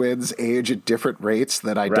fraternal twins age at different rates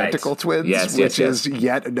than identical twins, which is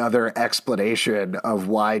yet another explanation of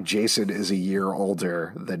why Jason is a year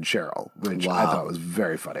older than Cheryl, which I thought was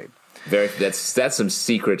very funny. That's some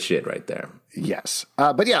secret shit right there. Yes.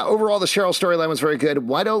 But yeah, overall, the Cheryl storyline was very good.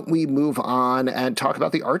 Why don't we move on and talk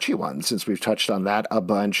about the Archie one, since we've touched on that a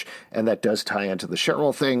bunch, and that does tie into the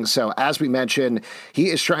Cheryl thing. So as we mentioned, he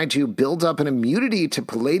is trying to build up an immunity to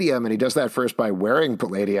palladium, and he does that first by wearing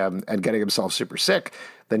palladium and getting himself super sick.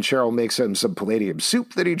 Then Cheryl makes him some palladium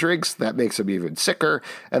soup that he drinks. That makes him even sicker.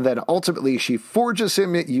 And then ultimately, she forges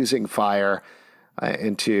him using fire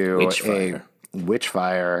into witch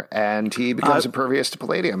fire, and he becomes impervious to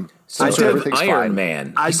palladium. So everything's Iron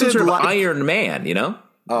Man. Iron Man, you know?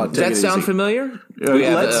 Does that sound familiar? We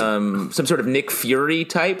have some sort of Nick Fury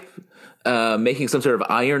type making some sort of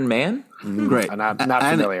Iron Man. Great. Not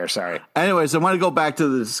familiar, sorry. Anyways, I want to go back to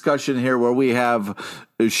the discussion here where we have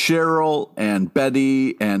Cheryl and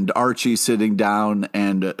Betty and Archie sitting down,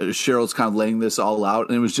 and Cheryl's kind of laying this all out.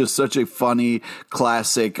 And it was just such a funny,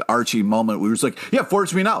 classic Archie moment. We were just like, yeah,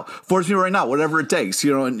 force me now. Force me right now, whatever it takes.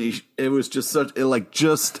 You know, and it was just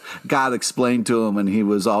just got explained to him, and he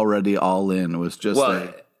was already all in. It was just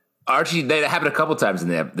Archie, that happened a couple times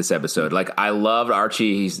in this episode. Like, I loved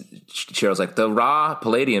Archie. Cheryl's like, the raw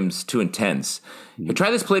palladium's too intense. You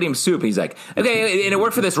try this palladium soup. He's like, okay, and it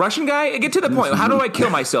worked for this Russian guy? Get to the point. How do I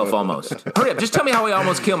kill myself almost? Hurry up. Just tell me how I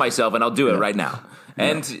almost kill myself, and I'll do it right now.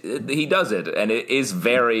 And he does it, and it is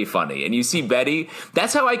very funny. And you see Betty.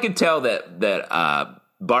 That's how I could tell that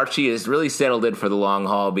Archie is really settled in for the long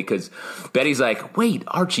haul, because Betty's like, wait,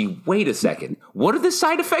 Archie, wait a second. What are the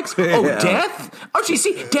side effects? Oh, death? Archie,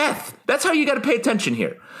 see, death. That's how you got to pay attention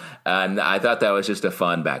here. And I thought that was just a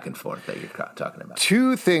fun back and forth that you're talking about.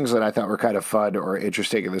 2 things that I thought were kind of fun or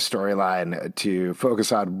interesting in the storyline to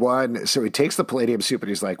focus on. One, so he takes the palladium soup and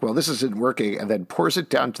he's like, well, this isn't working, and then pours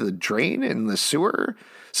it down to the drain in the sewer.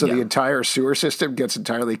 So the entire sewer system gets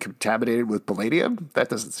entirely contaminated with palladium. That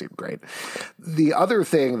doesn't seem great. The other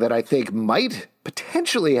thing that I think might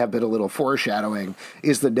potentially have been a little foreshadowing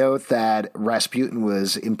is the note that Rasputin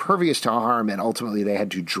was impervious to harm, and ultimately they had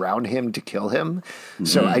to drown him to kill him. Mm-hmm.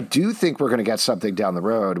 So I do think we're going to get something down the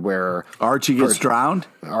road where Archie gets drowned?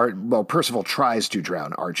 Percival tries to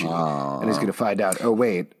drown Archie, and he's going to find out, oh,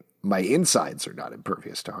 wait, my insides are not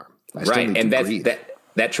impervious to harm. I still need to breathe.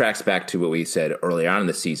 That tracks back to what we said early on in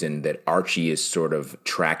the season, that Archie is sort of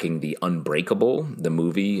tracking the Unbreakable, the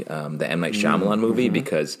movie, the M. Night Shyamalan movie,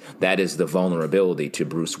 because that is the vulnerability to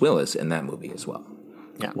Bruce Willis in that movie as well.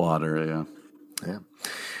 Yeah. Water, yeah.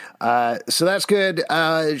 So that's good.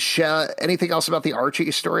 Anything else about the Archie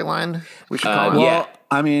storyline we should call Well,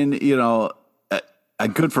 I mean, you know,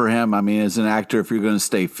 good for him. I mean, as an actor, if you're going to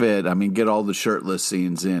stay fit, I mean, get all the shirtless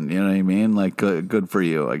scenes in. You know what I mean? Like, good for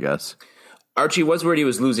you, I guess. Archie was worried he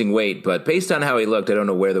was losing weight, but based on how he looked, I don't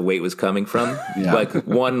know where the weight was coming from. Like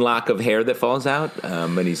one lock of hair that falls out,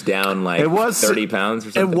 and he's down like 30 pounds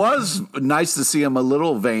or something. It was nice to see him a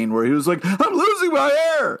little vain where he was like, I'm losing my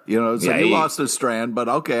hair. You know, it's like he lost a strand, but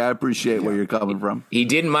okay, I appreciate where you're coming from. He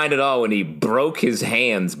didn't mind at all when he broke his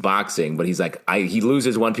hands boxing, but he's like, he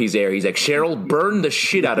loses one piece of hair. He's like, Cheryl, burn the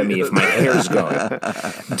shit out of me if my hair's going.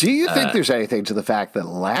 Do you think there's anything to the fact that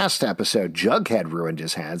last episode Jughead ruined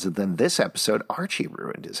his hands, and then this episode Archie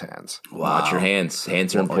ruined his hands? Wow. Watch your hands.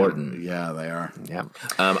 Hands are important. Yeah, they are. Yeah.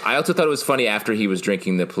 I also thought it was funny after he was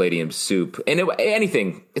drinking the palladium soup. And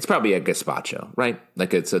it's probably a gazpacho, right?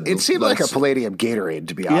 Like it seemed like a palladium Gatorade,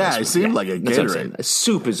 to be honest. Yeah, it seemed like a Gatorade. A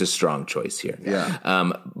soup is a strong choice here.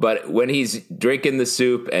 Yeah. But when he's drinking the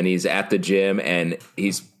soup and he's at the gym and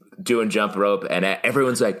he's doing jump rope and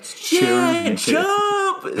everyone's like, yeah,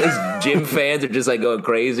 jump! His gym fans are just like going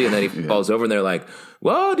crazy, and then he falls over and they're like,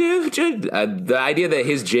 whoa, dude. The idea that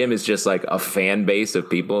his gym is just like a fan base of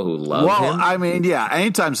people who love him. Well, I mean, yeah,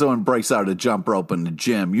 anytime someone breaks out a jump rope in the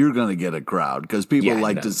gym, you're going to get a crowd because people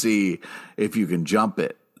to see if you can jump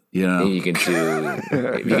it. You know, You can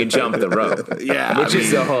jump the rope. Yeah, which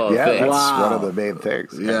is the whole thing. That's one of the main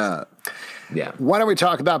things. Yeah. Yeah. Why don't we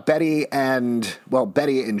talk about Betty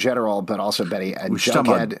Betty in general, but also Betty and We should talk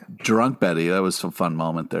about Jughead. drunk Betty. That was a fun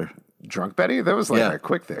moment there. Drunk Betty? That was like a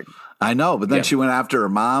quick thing. I know, but then she went after her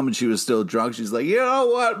mom and she was still drunk. She's like, you know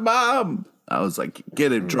what, Mom? I was like,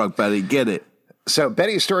 get it, drunk Betty, get it. So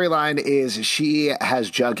Betty's storyline is she has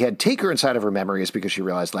Jughead take her inside of her memories because she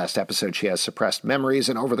realized last episode she has suppressed memories.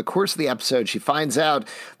 And over the course of the episode, she finds out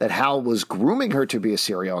that Hal was grooming her to be a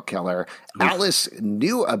serial killer. Alice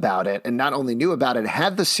knew about it, and not only knew about it,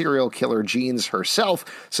 had the serial killer genes herself,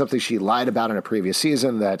 something she lied about in a previous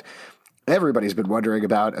season that everybody's been wondering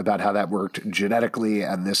about how that worked genetically,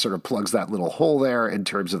 and this sort of plugs that little hole there in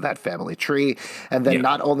terms of that family tree. And then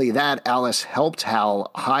not only that, Alice helped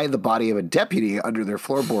Hal hide the body of a deputy under their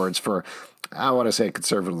floorboards for, I want to say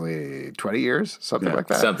conservatively, 20 years, something like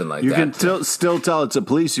that. Something like You that. can still tell it's a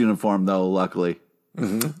police uniform, though, luckily.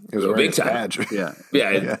 It was Big time. badge. Yeah.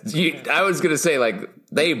 I was going to say, like,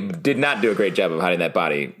 they did not do a great job of hiding that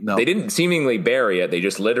body. No. They didn't seemingly bury it. They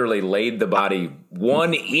just literally laid the body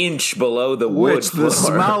 1 inch below the wood Which floor. the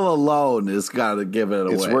smell alone has got to give it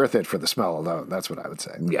away. It's worth it for the smell alone. That's what I would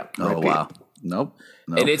say. Yeah. Oh, wow. Nope.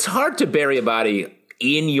 And it's hard to bury a body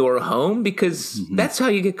in your home because that's how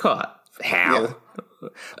you get caught. Hal.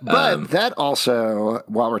 But that also,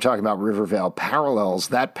 while we're talking about Riverdale parallels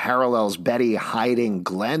Betty hiding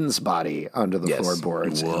Glenn's body under the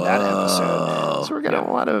floorboards in that episode. So we're getting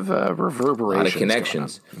a lot of reverberations. A lot of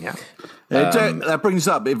connections. Yeah. That brings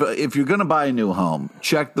up, if you're going to buy a new home,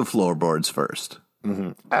 check the floorboards first.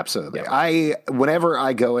 Absolutely. Whenever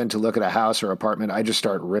I go in to look at a house or apartment, I just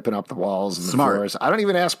start ripping up the walls and the floors. I don't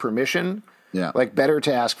even ask permission. Yeah. Like, better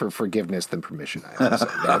to ask for forgiveness than permission, I would say.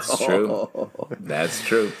 That's true. That's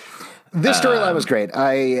true. This storyline was great.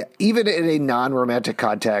 Even in a non-romantic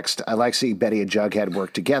context, I like seeing Betty and Jughead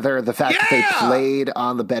work together. The fact that they played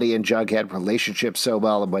on the Betty and Jughead relationship so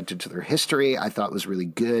well and went into their history, I thought was really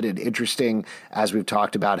good and interesting, as we've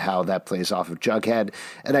talked about how that plays off of Jughead.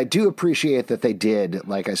 And I do appreciate that they did,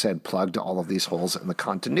 like I said, plugged all of these holes in the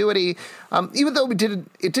continuity. Even though it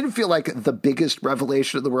didn't feel like the biggest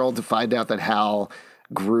revelation in the world to find out that Hal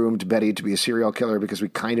groomed Betty to be a serial killer, because we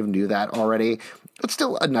kind of knew that already. It's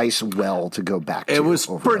still a nice well to go back to. It was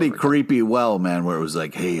pretty creepy well, man, where it was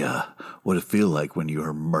like, hey, what did it feel like when you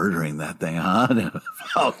were murdering that thing, huh? It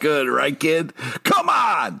felt good, right, kid? Come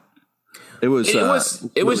on! It was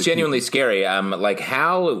really genuinely scary. Like,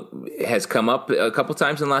 Hal has come up a couple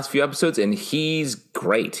times in the last few episodes, and he's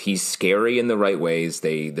great. He's scary in the right ways.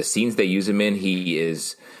 The scenes they use him in, he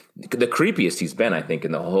is the creepiest he's been, I think,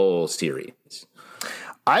 in the whole series.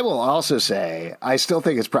 I will also say, I still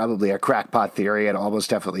think it's probably a crackpot theory and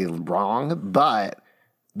almost definitely wrong, but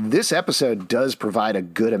this episode does provide a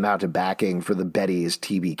good amount of backing for the Betty's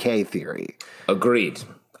TBK theory. Agreed.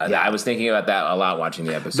 I was thinking about that a lot watching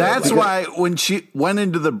the episode. That's why when she went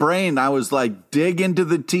into the brain, I was like, dig into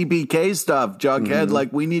the TBK stuff, Jughead.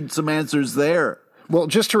 Like, we need some answers there. Well,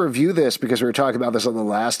 just to review this, because we were talking about this on the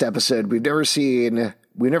last episode, we've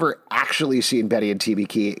never actually seen Betty and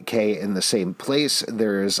TBK in the same place.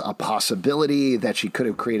 There's a possibility that she could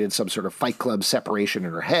have created some sort of Fight Club separation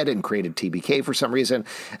in her head and created TBK for some reason.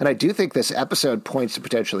 And I do think this episode points to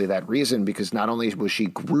potentially that reason, because not only was she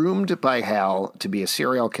groomed by Hal to be a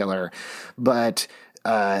serial killer, but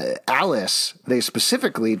Alice, they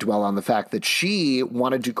specifically dwell on the fact that she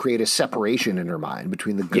wanted to create a separation in her mind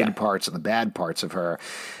between the good parts and the bad parts of her.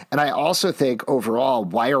 And I also think overall,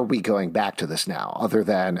 why are we going back to this now? Other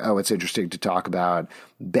than, it's interesting to talk about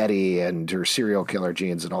Betty and her serial killer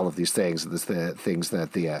genes and all of these things. This the things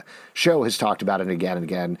that the show has talked about and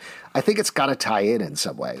again. I think it's got to tie in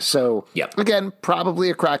some way. So again, probably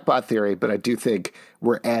a crackpot theory, but I do think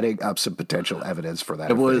we're adding up some potential evidence for that.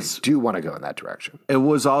 They do want to go in that direction. It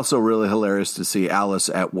was also really hilarious to see Alice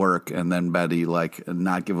at work and then Betty like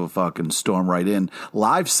not give a fuck and storm right in.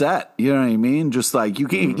 Live set, you know what I mean? Just like you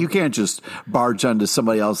can't just barge onto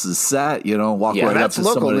somebody else's set, walk right up to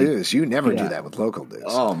local somebody. News. You never do that with local news.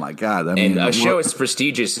 Oh my God. I mean, a show as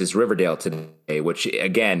prestigious as Riverdale today, which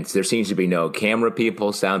again, there seems to be no camera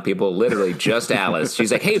people, sound people, literally just Alice.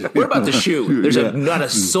 She's like, hey, we're about to shoot. There's not a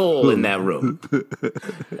soul in that room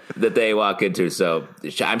that they walk into. So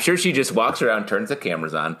I'm sure she just walks around, turns the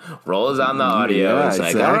cameras on, rolls on the audio. Yeah, it's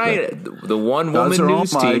like, all right, the one woman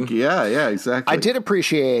news team. Yeah, exactly. I did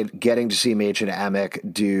appreciate getting to see Mach and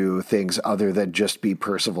Amick do things other than just be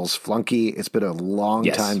Percival's flunky. It's been a long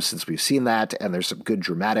time since we've seen that, and there's some good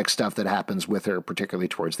dramatic stuff that happens with her, particularly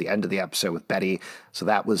towards the end of the episode with Betty. So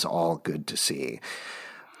that was all good to see.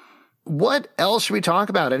 What else should we talk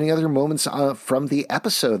about? Any other moments from the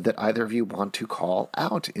episode that either of you want to call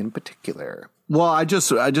out in particular? Well, I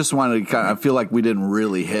just wanted to I feel like we didn't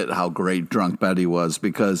really hit how great Drunk Betty was,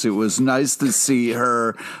 because it was nice to see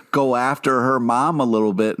her go after her mom a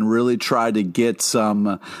little bit and really try to get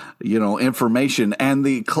some, information. And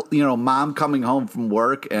the, mom coming home from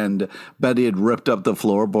work and Betty had ripped up the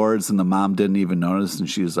floorboards and the mom didn't even notice. And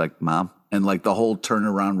she was like, Mom. And like the whole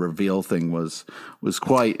turnaround reveal thing was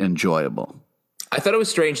quite enjoyable. I thought it was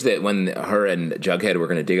strange that when her and Jughead were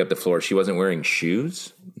going to dig up the floor, she wasn't wearing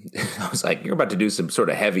shoes. I was like, you're about to do some sort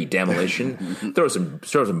of heavy demolition. throw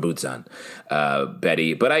some boots on,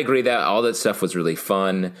 Betty. But I agree that all that stuff was really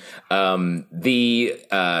fun.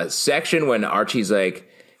 The section when Archie's like,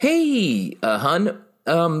 hey, hun,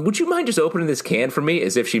 would you mind just opening this can for me?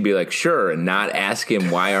 As if she'd be like, sure, and not ask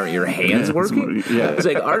him, why aren't your hands working? Yeah. It's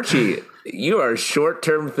like, Archie, you are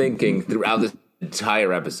short-term thinking throughout this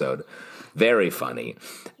entire episode. Very funny.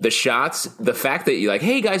 The shots, the fact that you're like,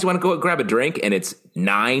 hey, guys, want to go grab a drink? And it's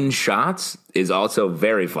 9 shots is also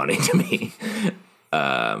very funny to me.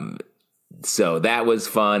 So that was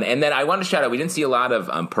fun. And then I want to shout out, we didn't see a lot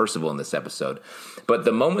of Percival in this episode. But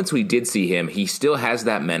the moments we did see him, he still has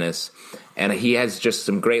that menace. And he has just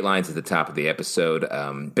some great lines at the top of the episode.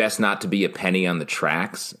 Best not to be a penny on the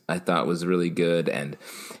tracks, I thought was really good. And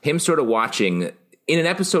him sort of watching in an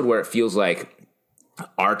episode where it feels like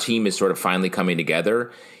our team is sort of finally coming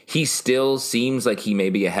together, he still seems like he may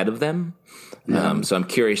be ahead of them. So I'm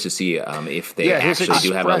curious to see if they actually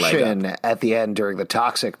do have a leg up. At the end during the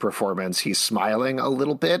toxic performance, he's smiling a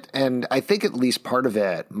little bit. And I think at least part of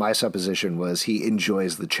it, my supposition was he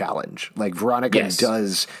enjoys the challenge. Like Veronica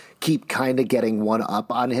does keep kind of getting one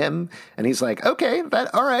up on him. And he's like, okay,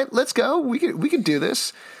 all right, let's go. We can do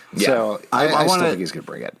this. Yeah. So I still think he's going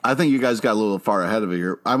to bring it. I think you guys got a little far ahead of it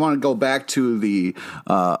here. I want to go back to the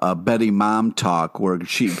Betty mom talk where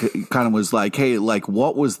she kind of was like, hey, like,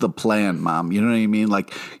 what was the plan, Mom? You know what I mean?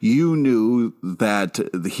 Like, you knew that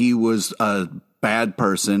he was a bad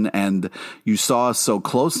person and you saw us so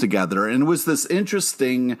close together. And it was this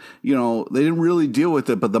interesting, they didn't really deal with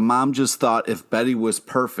it, but the mom just thought if Betty was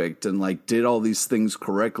perfect and like did all these things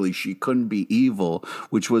correctly, she couldn't be evil,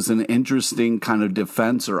 which was an interesting kind of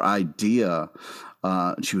defense or idea.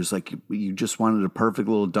 She was like, you just wanted a perfect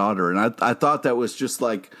little daughter. And I thought that was just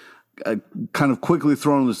like, kind of quickly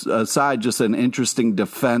thrown aside, just an interesting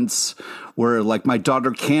defense where like my daughter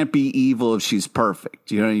can't be evil if she's perfect.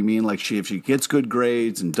 You know what I mean? Like if she gets good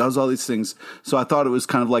grades and does all these things. So I thought it was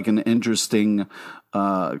kind of like an interesting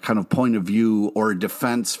kind of point of view or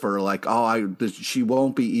defense for like, she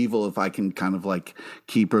won't be evil if I can kind of like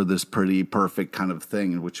keep her this pretty perfect kind of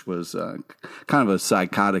thing, which was kind of a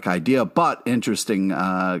psychotic idea, but interesting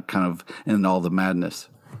kind of in all the madness.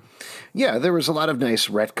 Yeah, there was a lot of nice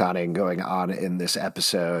retconning going on in this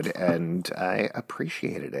episode, and I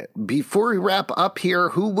appreciated it. Before we wrap up here,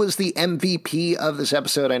 who was the MVP of this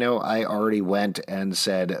episode? I know I already went and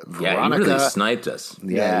said Veronica. Yeah, you really sniped us.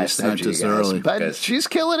 Yeah, you sniped us early. But she's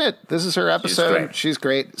killing it. This is her episode. She's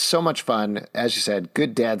great. So much fun. As you said,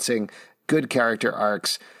 good dancing, good character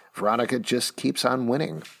arcs. Veronica just keeps on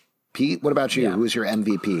winning. Pete, what about you? Yeah. Who's your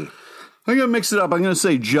MVP? I'm going to mix it up. I'm going to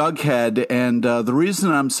say Jughead, and the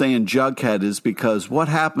reason I'm saying Jughead is because what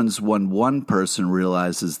happens when one person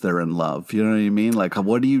realizes they're in love? You know what I mean? Like,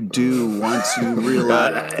 what do you do once you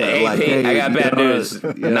realize? Hey, I got bad news.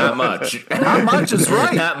 Not much. Not much is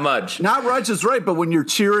right. Not much. Not much is right, but when you're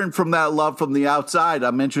cheering from that love from the outside,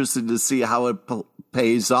 I'm interested to see how it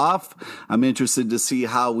pays off. I'm interested to see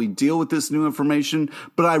how we deal with this new information,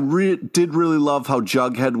 but I did really love how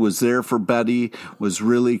Jughead was there for Betty, was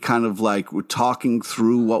really kind of like talking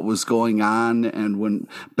through what was going on, and when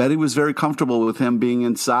Betty was very comfortable with him being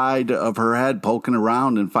inside of her head, poking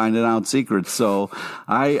around and finding out secrets. So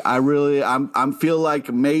I feel like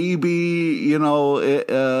maybe,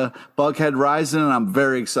 Bughead rising, and I'm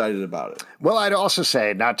very excited about it. Well, I'd also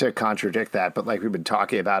say, not to contradict that, but like we've been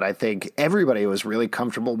talking about, I think everybody was really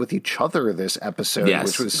comfortable with each other this episode,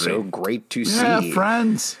 which was so great to see. Yeah,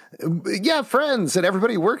 friends. Yeah, friends and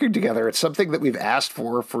everybody working together. It's something that we've asked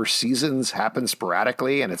for seasons, happen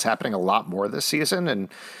sporadically, and it's happening a lot more this season. And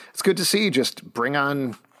it's good to see. Just bring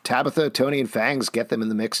on Tabitha, Tony, and Fangs, get them in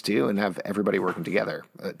the mix too, and have everybody working together.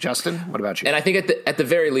 Justin, what about you? And I think at the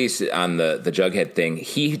very least on the Jughead thing,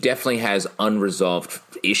 he definitely has unresolved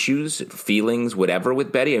issues, feelings, whatever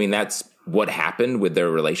with Betty. I mean, that's what happened with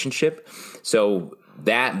their relationship. So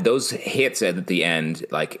those hits at the end,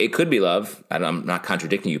 like it could be love. I'm not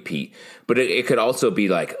contradicting you, Pete, but it could also be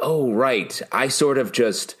like, oh, right, I sort of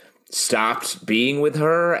just stopped being with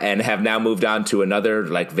her and have now moved on to another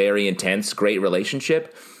like very intense, great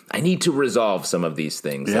relationship. I need to resolve some of these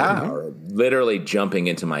things that are literally jumping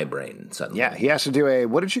into my brain suddenly. Yeah, he has to do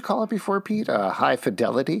what did you call it before, Pete? High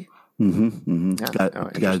fidelity? Mm-hmm.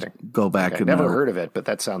 Interesting. Go back. I've never heard of it, but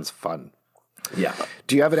that sounds fun. Yeah.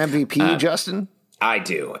 Do you have an MVP, Justin? I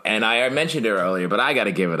do, and I mentioned it earlier, but I got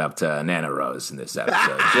to give it up to Nana Rose in this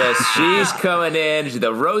episode. She's coming in, she's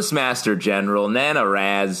the Roastmaster General, Nana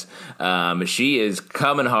Raz. She is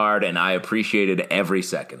coming hard, and I appreciated every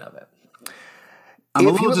second of it. I'm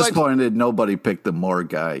a little disappointed nobody picked the morgue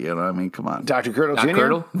guy. You know what I mean? Come on. Dr. Curdle Jr.?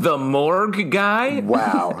 Curdle? The morgue guy?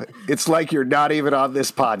 Wow. It's like you're not even on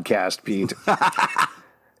this podcast, Pete.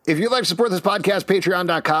 If you'd like to support this podcast,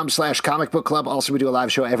 patreon.com/Comic Book Club. Also, we do a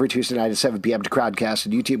live show every Tuesday night at 7 p.m. to Crowdcast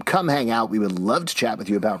and YouTube. Come hang out. We would love to chat with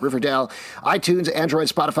you about Riverdale. iTunes, Android,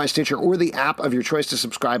 Spotify, Stitcher, or the app of your choice to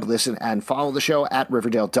subscribe, listen, and follow the show at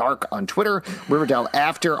Riverdale Dark on Twitter, Riverdale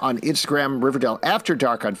After on Instagram, Riverdale After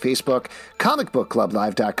Dark on Facebook,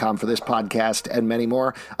 comicbookclublive.com for this podcast, and many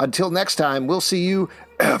more. Until next time, we'll see you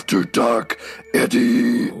after dark,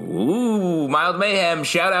 Eddie. Ooh, Mild Mayhem.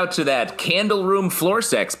 Shout out to that candle room floor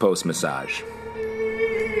sex post massage.